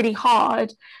that really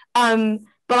hard. But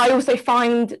I also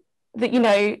find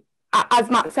that, as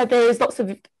Matt said, there is lots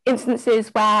of instances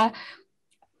where,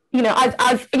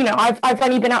 I've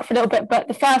only been out for a little bit, but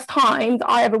the first time that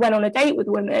I ever went on a date with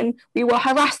a woman, we were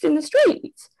harassed in the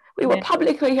street. We were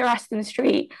publicly harassed in the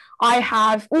street. I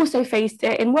have also faced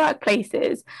it in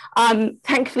workplaces.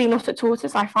 Thankfully not at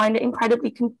Tortoise. I find it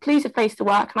incredibly inclusive place to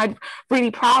work, and I'm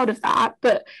really proud of that.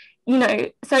 But,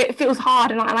 so it feels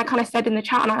hard. And I kind of said in the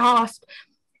chat, and I asked,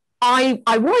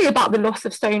 I worry about the loss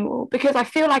of Stonewall, because I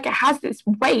feel like it has this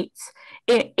weight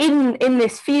in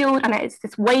this field, and it's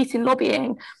this weight in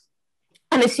lobbying.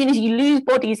 And as soon as you lose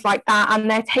bodies like that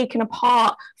and they're taken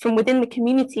apart from within the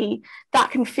community, that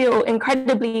can feel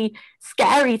incredibly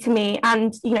scary to me.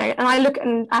 And, and I look,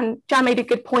 and Jan made a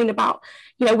good point about,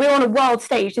 we're on a world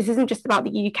stage. This isn't just about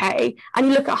the UK. And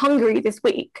you look at Hungary this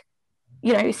week,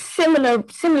 similar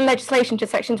legislation to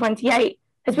Section 28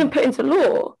 has been put into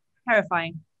law.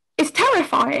 Terrifying. It's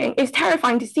terrifying. It's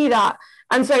terrifying to see that.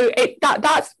 And so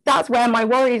that's where my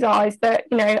worries are, is that,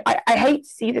 I hate to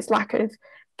see this lack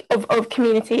of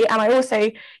community, and I also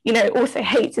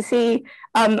hate to see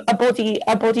a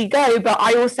body go, but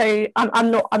I also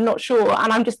I'm not sure,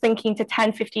 and I'm just thinking to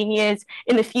 10-15 years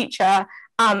in the future,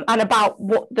 and about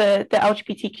what the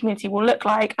LGBT community will look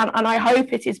like, and I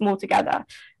hope it is more together.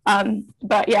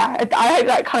 But yeah, I hope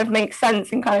that kind of makes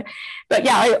sense, and but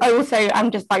yeah, I also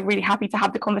am just really happy to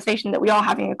have the conversation, that we are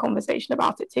having a conversation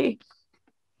about it too.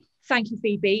 Thank you,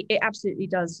 Phoebe. It absolutely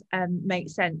does make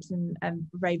sense,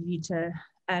 and brave of you to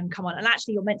come on. And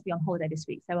actually, you're meant to be on holiday this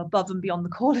week, so above and beyond the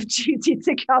call of duty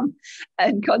to come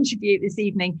and contribute this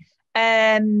evening.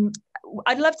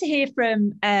 I'd love to hear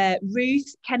from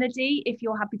Ruth Kennedy, if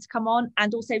you're happy to come on,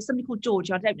 and also somebody called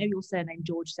George. I don't know your surname,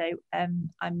 George, so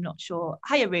I'm not sure.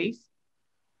 Hiya, Ruth.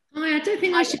 Hi. I don't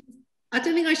think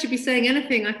I should be saying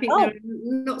anything. I think there are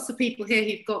lots of people here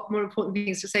who've got more important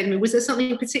things to say to me. Was there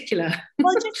something in particular?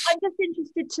 Well, I'm just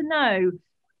interested to know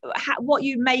what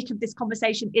you make of this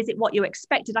conversation. Is it what you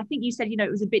expected? I think you said, it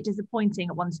was a bit disappointing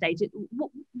at one stage.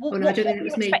 What I don't think it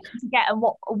was me. To get, and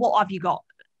what have you got?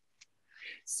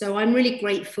 So I'm really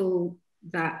grateful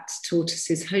that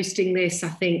Tortoise is hosting this. I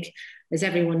think, as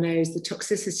everyone knows, the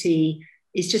toxicity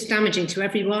is just damaging to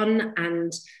everyone.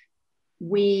 And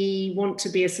we want to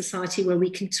be a society where we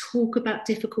can talk about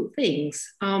difficult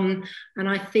things. And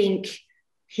I think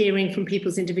hearing from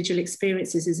people's individual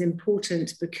experiences is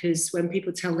important, because when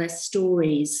people tell their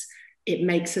stories, it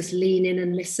makes us lean in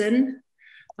and listen.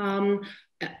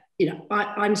 You know,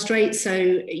 I'm straight, so,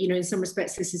 you know, in some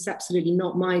respects, this is absolutely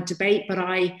not my debate, but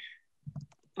I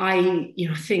you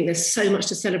know, think there's so much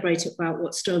to celebrate about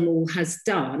what Stonewall has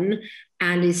done,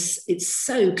 and it's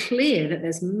so clear that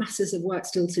there's masses of work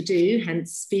still to do,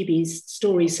 hence Phoebe's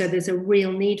story, so there's a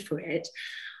real need for it.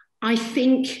 I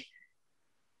think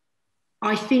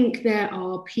there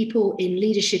are people in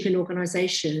leadership in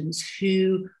organisations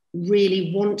who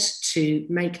really want to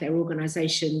make their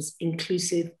organisations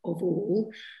inclusive of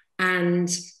all. And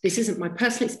this isn't my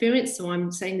personal experience, so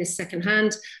I'm saying this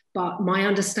secondhand, but my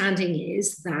understanding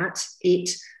is that it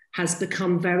has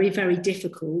become very, very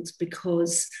difficult,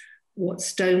 because what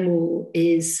Stonewall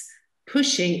is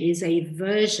pushing is a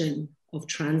version of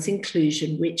trans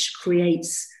inclusion which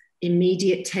creates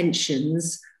immediate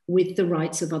tensions with the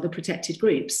rights of other protected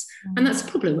groups. And that's a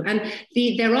problem. And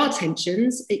there are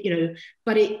tensions, you know,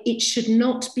 but it should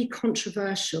not be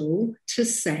controversial to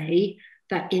say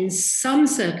that in some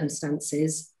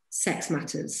circumstances, sex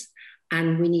matters,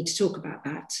 and we need to talk about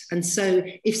that. And so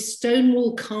if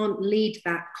Stonewall can't lead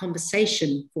that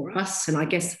conversation for us, and I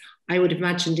guess I would have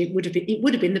imagined it would have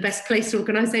been the best placed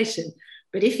organisation,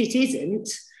 but if it isn't,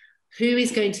 who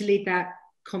is going to lead that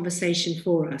conversation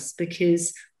for us?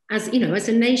 Because as you know, as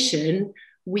a nation,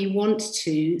 we want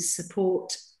to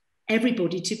support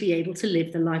everybody to be able to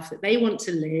live the life that they want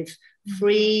to live,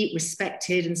 free,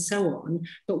 respected, and so on.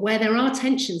 But where there are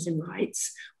tensions in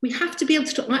rights, we have to be able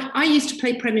to talk. I used to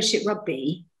play Premiership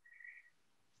rugby.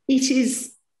 The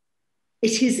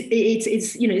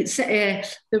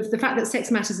fact that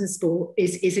sex matters in sport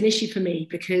is an issue for me,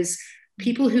 because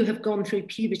people who have gone through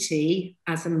puberty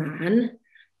as a man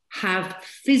have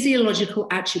physiological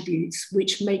attributes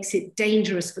which makes it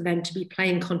dangerous for them to be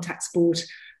playing contact sport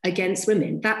against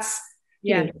women. That's,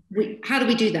 you know, how do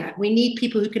we do that? We need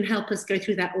people who can help us go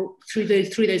through that, or through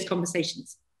those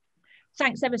conversations.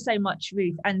 Thanks ever so much,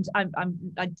 Ruth. And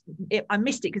I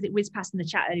missed it because it whizzed past in the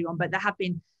chat earlier on, but there have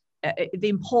been the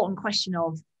important question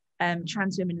of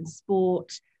trans women in sport.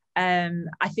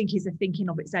 I think is a thinking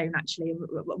of its own, actually.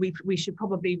 We should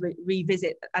probably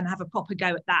revisit and have a proper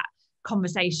go at that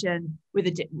conversation with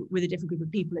a different group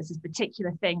of people. It's this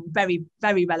particular thing, very,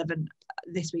 very relevant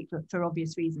this week for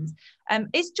obvious reasons.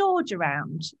 Is George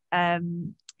around?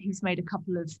 He's made a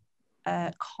couple of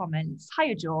comments.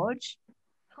 Hiya, George.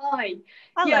 Hi.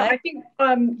 Hello. Yeah, I think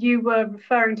you were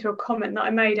referring to a comment that I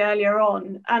made earlier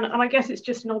on, and I guess it's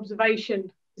just an observation,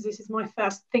 because this is my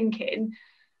first thinking.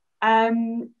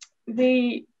 I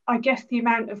guess the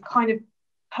amount of kind of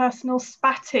personal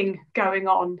spatting going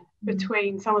on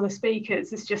between some of the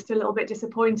speakers is just a little bit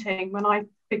disappointing, when I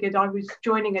figured I was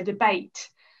joining a debate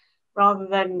rather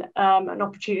than an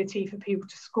opportunity for people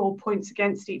to score points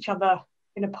against each other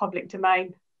in a public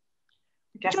domain.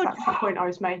 I guess George, that's the point I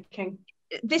was making.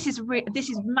 This is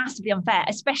massively unfair,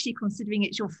 especially considering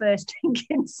it's your first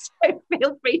thinking, so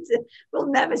feel free to,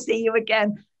 we'll never see you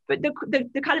again. But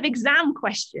the kind of exam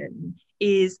question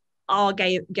is, are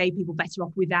gay people better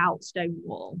off without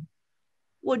Stonewall?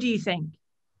 What do you think?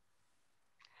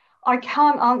 I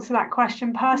can't answer that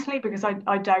question personally, because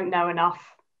I don't know enough.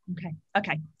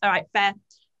 Okay, all right, fair.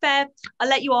 I'll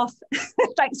let you off.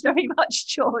 Thanks very much,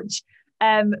 George,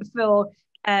 for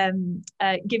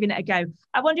giving it a go.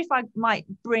 I wonder if I might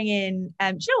bring in,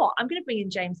 do you know what? I'm going to bring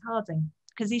in James Harding,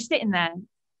 because he's sitting there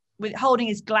holding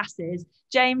his glasses.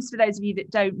 James, for those of you that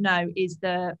don't know, is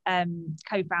the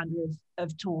co-founder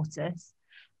of Tortoise,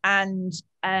 and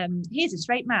he's a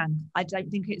straight man. I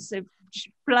don't think it's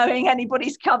blowing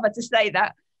anybody's cover to say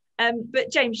that.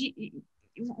 But James,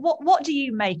 what do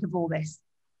you make of all this?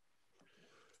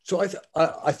 So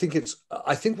I think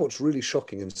what's really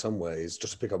shocking in some ways,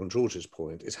 just to pick up on George's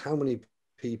point, is how many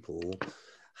people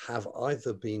have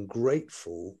either been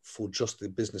grateful for just the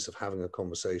business of having a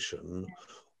conversation,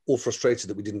 or frustrated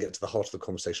that we didn't get to the heart of the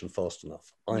conversation fast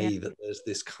enough, i.e. that there's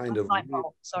this kind of... My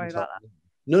fault. Sorry about that.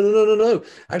 No.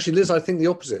 Actually, Liz, I think the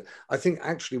opposite. I think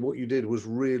actually what you did was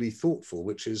really thoughtful,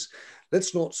 which is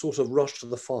let's not sort of rush to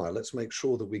the fire. Let's make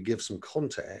sure that we give some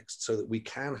context so that we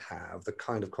can have the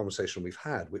kind of conversation we've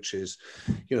had, which is,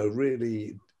 you know,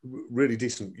 really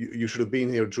decent. You should have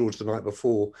been here, George, the night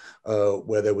before,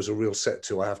 where there was a real set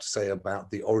to, I have to say, about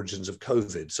the origins of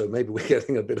COVID. So maybe we're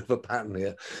getting a bit of a pattern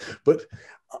here. But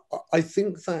I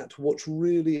think that what's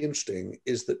really interesting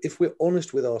is that if we're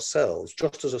honest with ourselves,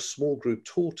 just as a small group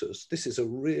taught us, this is a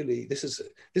really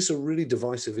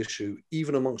divisive issue,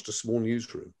 even amongst a small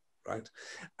newsroom, right?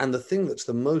 And the thing that's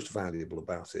the most valuable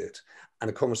about it, and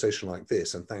a conversation like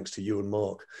this, and thanks to you and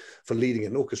Mark for leading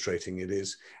and orchestrating it,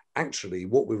 is actually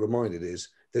what we're reminded is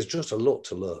there's just a lot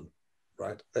to learn,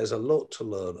 right? There's a lot to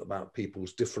learn about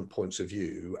people's different points of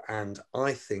view. And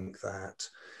I think that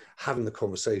having the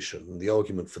conversation, the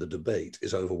argument for the debate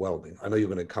is overwhelming. I know you're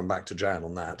going to come back to Jan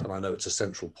on that, and I know it's a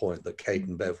central point that Kate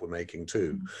and Bev were making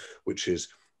too, which is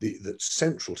that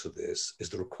central to this is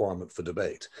the requirement for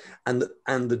debate. And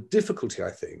the difficulty,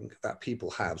 I think, that people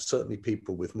have, certainly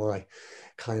people with my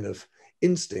kind of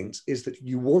instincts, is that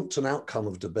you want an outcome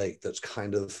of debate that's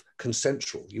kind of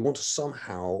consensual. You want to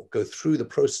somehow go through the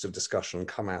process of discussion and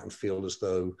come out and feel as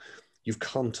though you've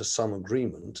come to some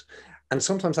agreement. And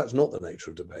sometimes that's not the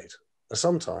nature of debate.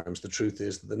 Sometimes the truth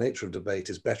is that the nature of debate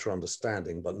is better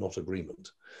understanding, but not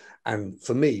agreement. And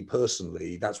for me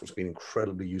personally, that's what's been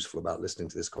incredibly useful about listening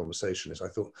to this conversation, is I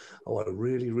thought, oh, I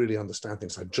really, really understand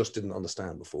things I just didn't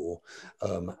understand before.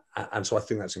 And so I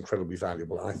think that's incredibly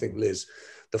valuable. And I think, Liz,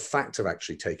 the fact of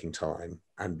actually taking time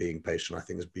and being patient, I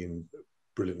think has been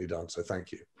brilliantly done. So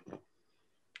thank you.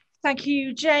 Thank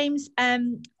you, James.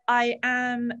 I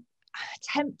am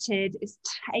tempted, it's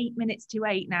 8 minutes to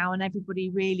 8 now, and everybody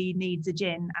really needs a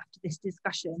gin after this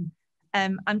discussion.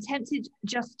 I'm tempted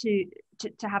just to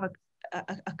have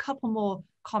a couple more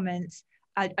comments.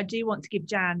 I do want to give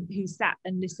Jan, who sat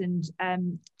and listened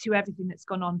to everything that's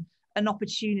gone on, an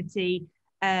opportunity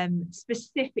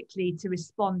specifically to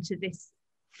respond to this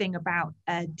thing about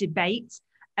debate.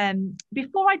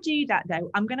 Before I do that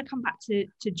though, I'm going to come back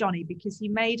to Johnny, because he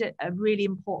made a really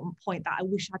important point that I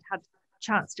wish I'd had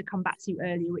chance to come back to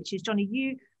earlier, which is,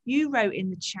 Johnny, you wrote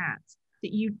in the chat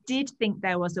that you did think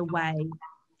there was a way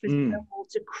for Stonewall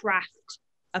to craft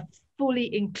a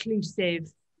fully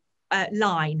inclusive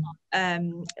line,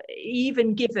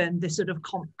 even given the sort of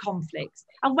conflicts.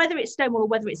 And whether it's Stonewall or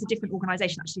whether it's a different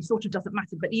organisation actually sort of doesn't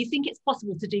matter, but do you think it's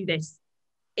possible to do this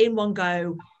in one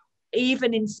go,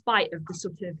 even in spite of the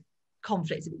sort of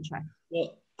conflicts of interest?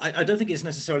 Well, I don't think it's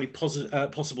necessarily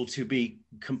possible to be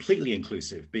completely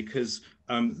inclusive, because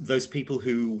those people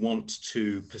who want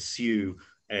to pursue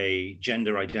a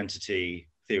gender identity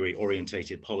theory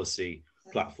orientated policy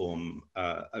platform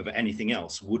over anything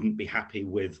else wouldn't be happy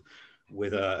with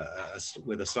a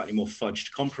slightly more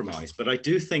fudged compromise. But I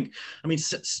do think, I mean,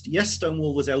 yes,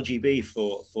 Stonewall was LGB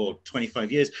for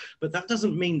 25 years, but that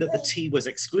doesn't mean that the T was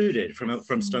excluded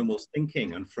from Stonewall's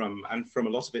thinking and from a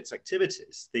lot of its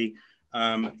activities.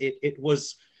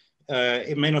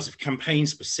 It may not have campaigned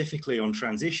specifically on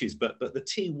trans issues, but the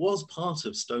T was part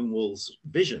of Stonewall's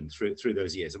vision through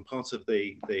those years, and part of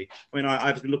I mean,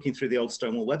 I've been looking through the old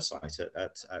Stonewall website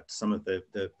at some of the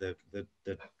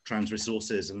trans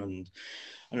resources and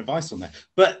advice on there.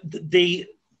 But the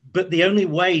only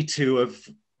way to have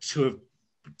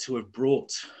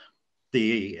brought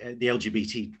the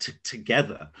LGBT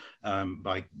together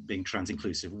by being trans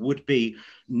inclusive would be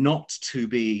not to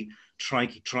be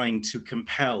trying to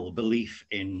compel belief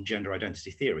in gender identity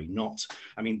theory.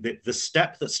 I mean, the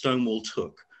step that Stonewall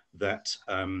took that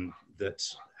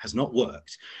has not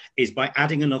worked is by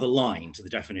adding another line to the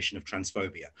definition of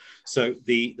transphobia. So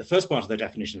the first part of their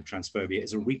definition of transphobia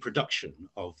is a reproduction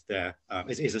of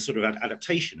is a sort of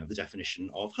adaptation of the definition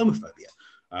of homophobia,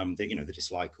 the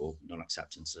dislike or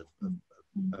non-acceptance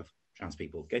of trans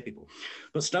people, gay people.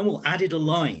 But Stonewall added a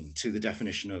line to the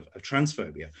definition of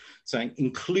transphobia, saying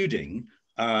including,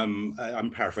 I'm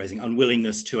paraphrasing,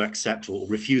 unwillingness to accept or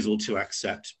refusal to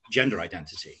accept gender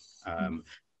identity.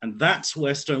 And that's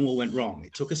where Stonewall went wrong.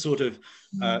 It took a sort of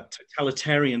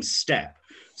totalitarian step,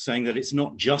 saying that it's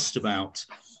not just about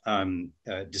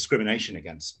discrimination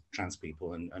against trans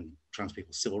people and trans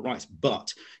people's civil rights,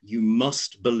 but you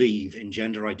must believe in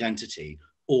gender identity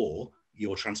or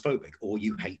you're transphobic, or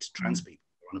you hate trans people,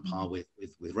 you're on a par with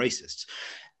racists.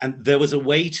 And there was a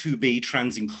way to be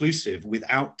trans inclusive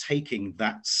without taking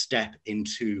that step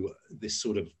into this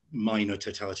sort of minor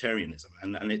totalitarianism.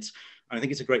 And I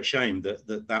think it's a great shame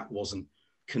that wasn't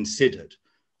considered.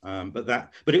 But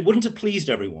it wouldn't have pleased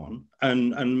everyone,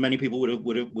 and many people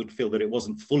would feel that it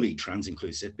wasn't fully trans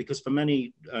inclusive, because for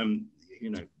many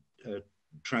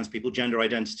trans people, gender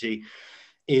identity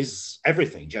is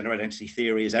everything. Gender identity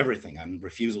theory is everything, and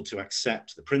refusal to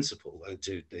accept the principle,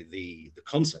 to the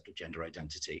concept of gender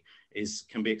identity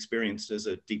can be experienced as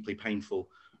a deeply painful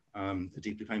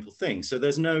thing. So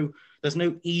there's no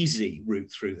easy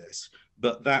route through this,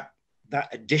 but that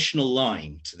additional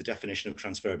line to the definition of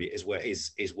transphobia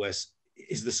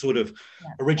is the sort of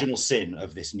original sin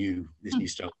of this new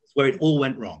Stonewall, where it all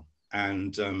went wrong,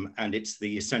 and it's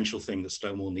the essential thing that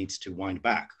Stonewall needs to wind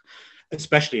back,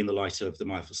 especially in the light of the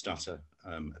Maya-Forstater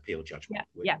appeal judgment.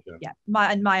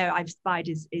 Maya, I've spied,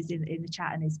 is in the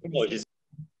chat and is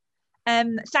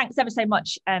in thanks ever so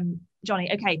much, Johnny.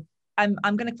 Okay, I'm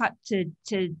going to clap to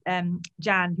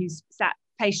Jan, who's sat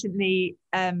patiently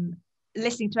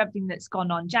listening to everything that's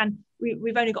gone on. Jan,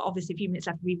 we've only got obviously a few minutes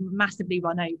left. We've massively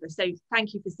run over, so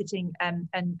thank you for sitting and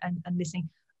listening.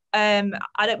 I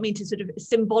don't mean to sort of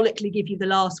symbolically give you the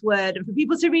last word and for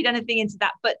people to read anything into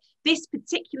that, but this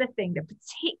particular thing, the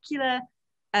particular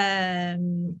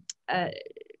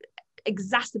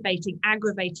exacerbating,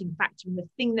 aggravating factor, and the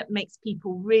thing that makes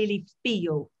people really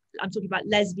feel, I'm talking about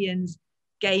lesbians,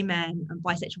 gay men and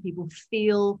bisexual people,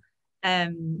 feel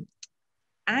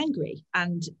angry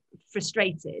and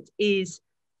frustrated, is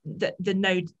that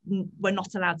we're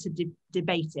not allowed to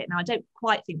debate it. Now, I don't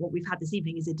quite think what we've had this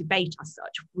evening is a debate as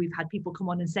such. We've had people come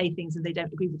on and say things and they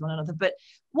don't agree with one another. But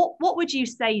what would you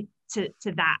say to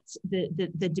that?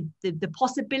 The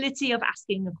possibility of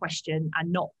asking a question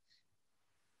and not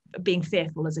being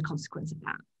fearful as a consequence of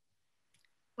that.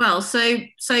 Well, so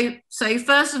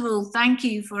first of all, thank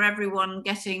you for everyone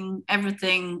getting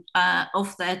everything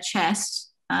off their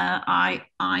chest.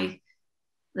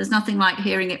 There's nothing like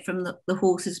hearing it from the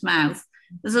horse's mouth.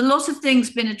 There's a lot of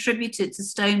things been attributed to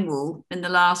Stonewall in the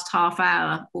last half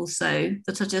hour or so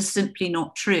that are just simply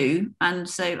not true. And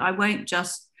so I won't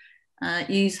just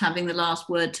use having the last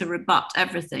word to rebut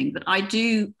everything, but I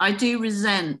do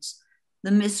resent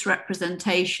the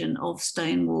misrepresentation of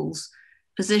Stonewall's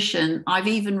position. I've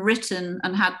even written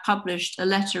and had published a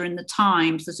letter in the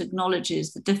Times that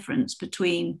acknowledges the difference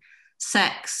between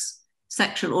sex,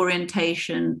 sexual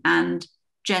orientation, and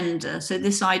gender. So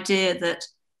this idea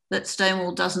that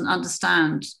Stonewall doesn't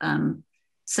understand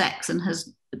sex and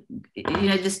has,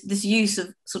 this use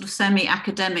of sort of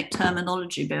semi-academic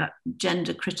terminology about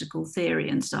gender critical theory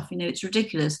and stuff, it's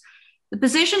ridiculous. The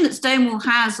position that Stonewall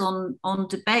has on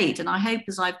debate, and I hope,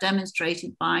 as I've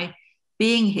demonstrated by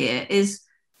being here, is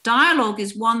dialogue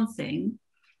is one thing,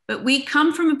 but we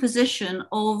come from a position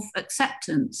of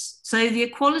acceptance. So the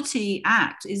Equality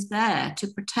Act is there to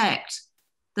protect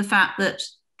the fact that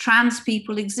trans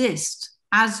people exist,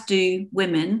 as do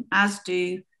women, as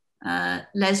do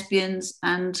lesbians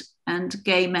and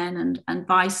gay men and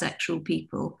bisexual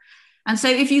people. And so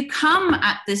if you come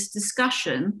at this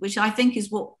discussion, which I think is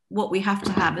what we have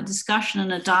to have, a discussion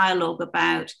and a dialogue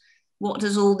about what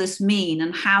does all this mean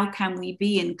and how can we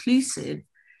be inclusive,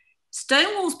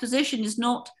 Stonewall's position is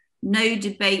not no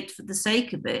debate for the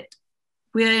sake of it.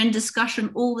 We're in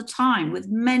discussion all the time with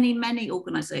many, many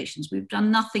organizations. We've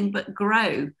done nothing but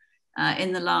grow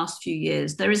in the last few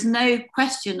years. There is no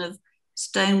question of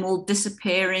Stonewall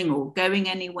disappearing or going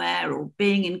anywhere or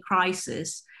being in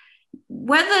crisis.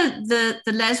 Whether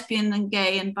the lesbian and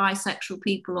gay and bisexual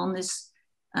people on this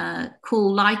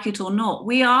call like it or not,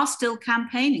 we are still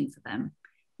campaigning for them.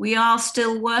 We are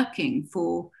still working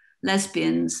for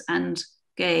lesbians and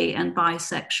gay and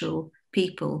bisexual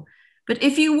people. But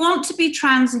if you want to be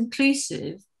trans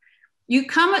inclusive, you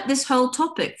come at this whole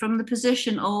topic from the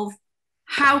position of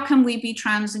how can we be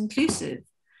trans inclusive?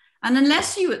 And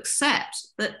unless you accept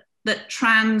that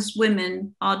trans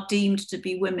women are deemed to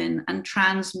be women and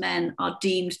trans men are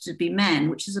deemed to be men,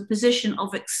 which is a position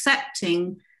of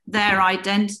accepting their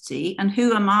identity, and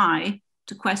who am I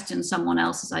to question someone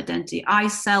else's identity? I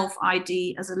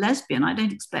self-ID as a lesbian. I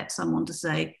don't expect someone to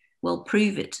say, well,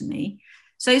 prove it to me.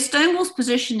 So Stonewall's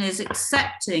position is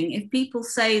accepting if people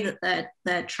say that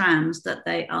they're trans, that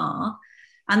they are,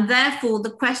 and therefore the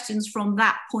questions from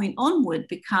that point onward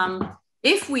become,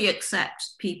 if we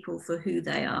accept people for who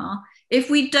they are, if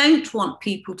we don't want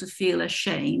people to feel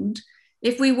ashamed,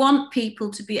 if we want people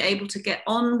to be able to get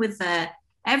on with their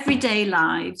everyday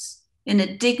lives in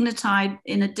a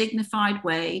dignified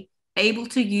way, able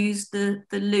to use the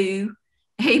loo,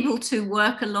 able to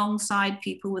work alongside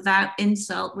people without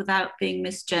insult, without being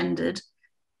misgendered,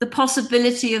 the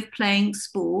possibility of playing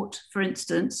sport, for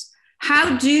instance.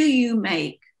 How do you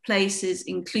make places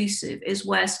inclusive is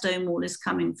where Stonewall is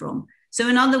coming from. So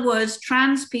in other words,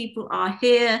 trans people are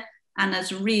here and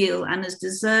as real and as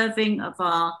deserving of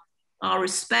our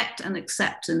respect and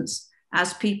acceptance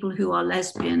as people who are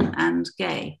lesbian and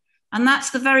gay. And that's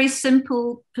the very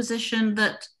simple position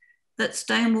that that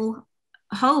Stonewall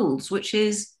holds, which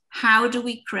is how do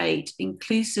we create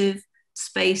inclusive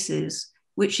spaces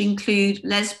which include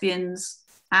lesbians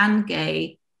and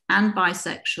gay and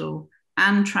bisexual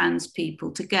and trans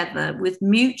people together with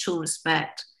mutual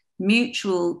respect,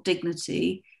 mutual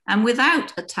dignity, and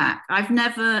without attack. I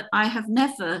have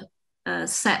never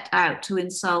set out to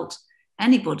insult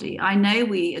anybody. I know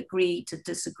we agree to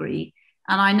disagree,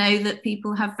 and I know that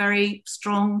people have very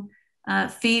strong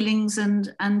feelings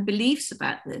and beliefs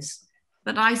about this.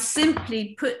 But I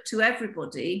simply put to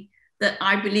everybody that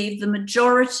I believe the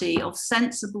majority of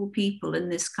sensible people in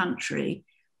this country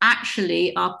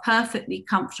actually are perfectly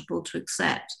comfortable to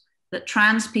accept that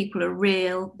trans people are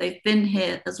real. They've been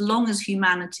here as long as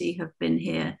humanity have been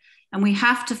here. And we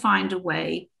have to find a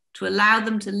way to allow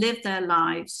them to live their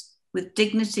lives with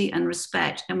dignity and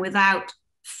respect and without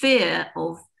fear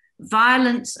of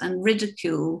violence and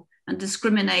ridicule and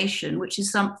discrimination, which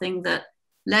is something that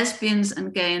lesbians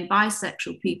and gay and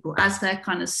bisexual people, as their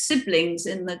kind of siblings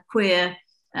in the queer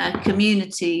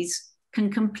communities, can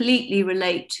completely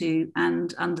relate to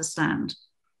and understand.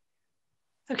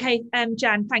 Okay,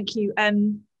 Jan, thank you.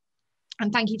 And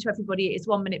thank you to everybody. It's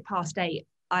 1 minute past 8.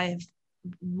 I've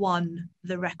won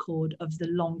the record of the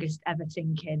longest ever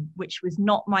thinking, which was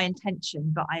not my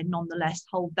intention, but I nonetheless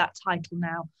hold that title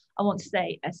now. I want to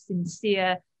say a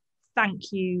sincere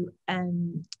thank you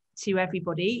to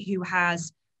everybody who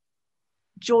has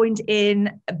joined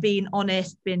in, been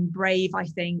honest, been brave, I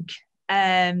think.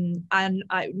 And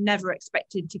I never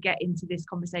expected to get into this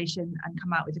conversation and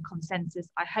come out with a consensus.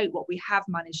 I hope what we have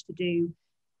managed to do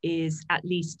is at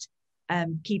least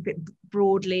keep it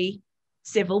broadly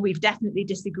civil. We've definitely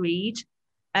disagreed,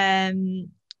 and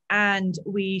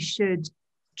we should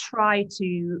try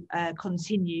to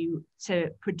continue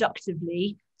to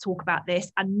productively talk about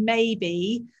this, and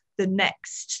maybe the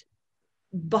next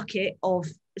bucket of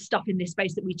stuff in this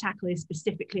space that we tackle is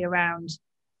specifically around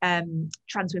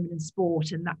trans women in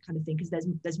sport and that kind of thing, because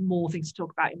there's more things to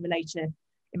talk about in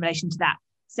relation to that.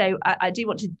 So I do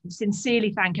want to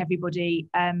sincerely thank everybody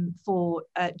for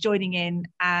joining in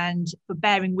and for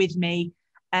bearing with me,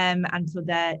 and for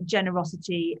their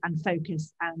generosity and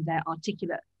focus and their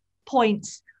articulate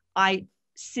points. I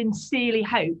sincerely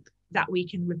hope that we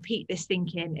can repeat this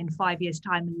thinking in 5 years'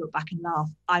 time and look back and laugh.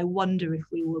 I wonder if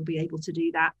we will be able to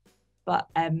do that. But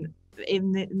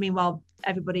meanwhile,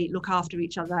 everybody look after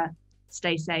each other,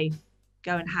 stay safe,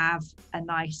 go and have a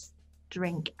nice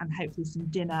drink and hopefully some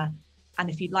dinner. And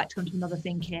if you'd like to come to another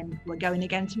thinking, we're going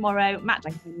again tomorrow. Matt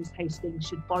Dankman is hosting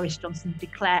should Boris Johnson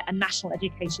declare a national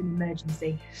education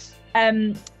emergency.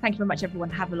 Thank you very much, everyone.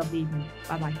 Have a lovely evening.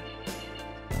 Bye-bye.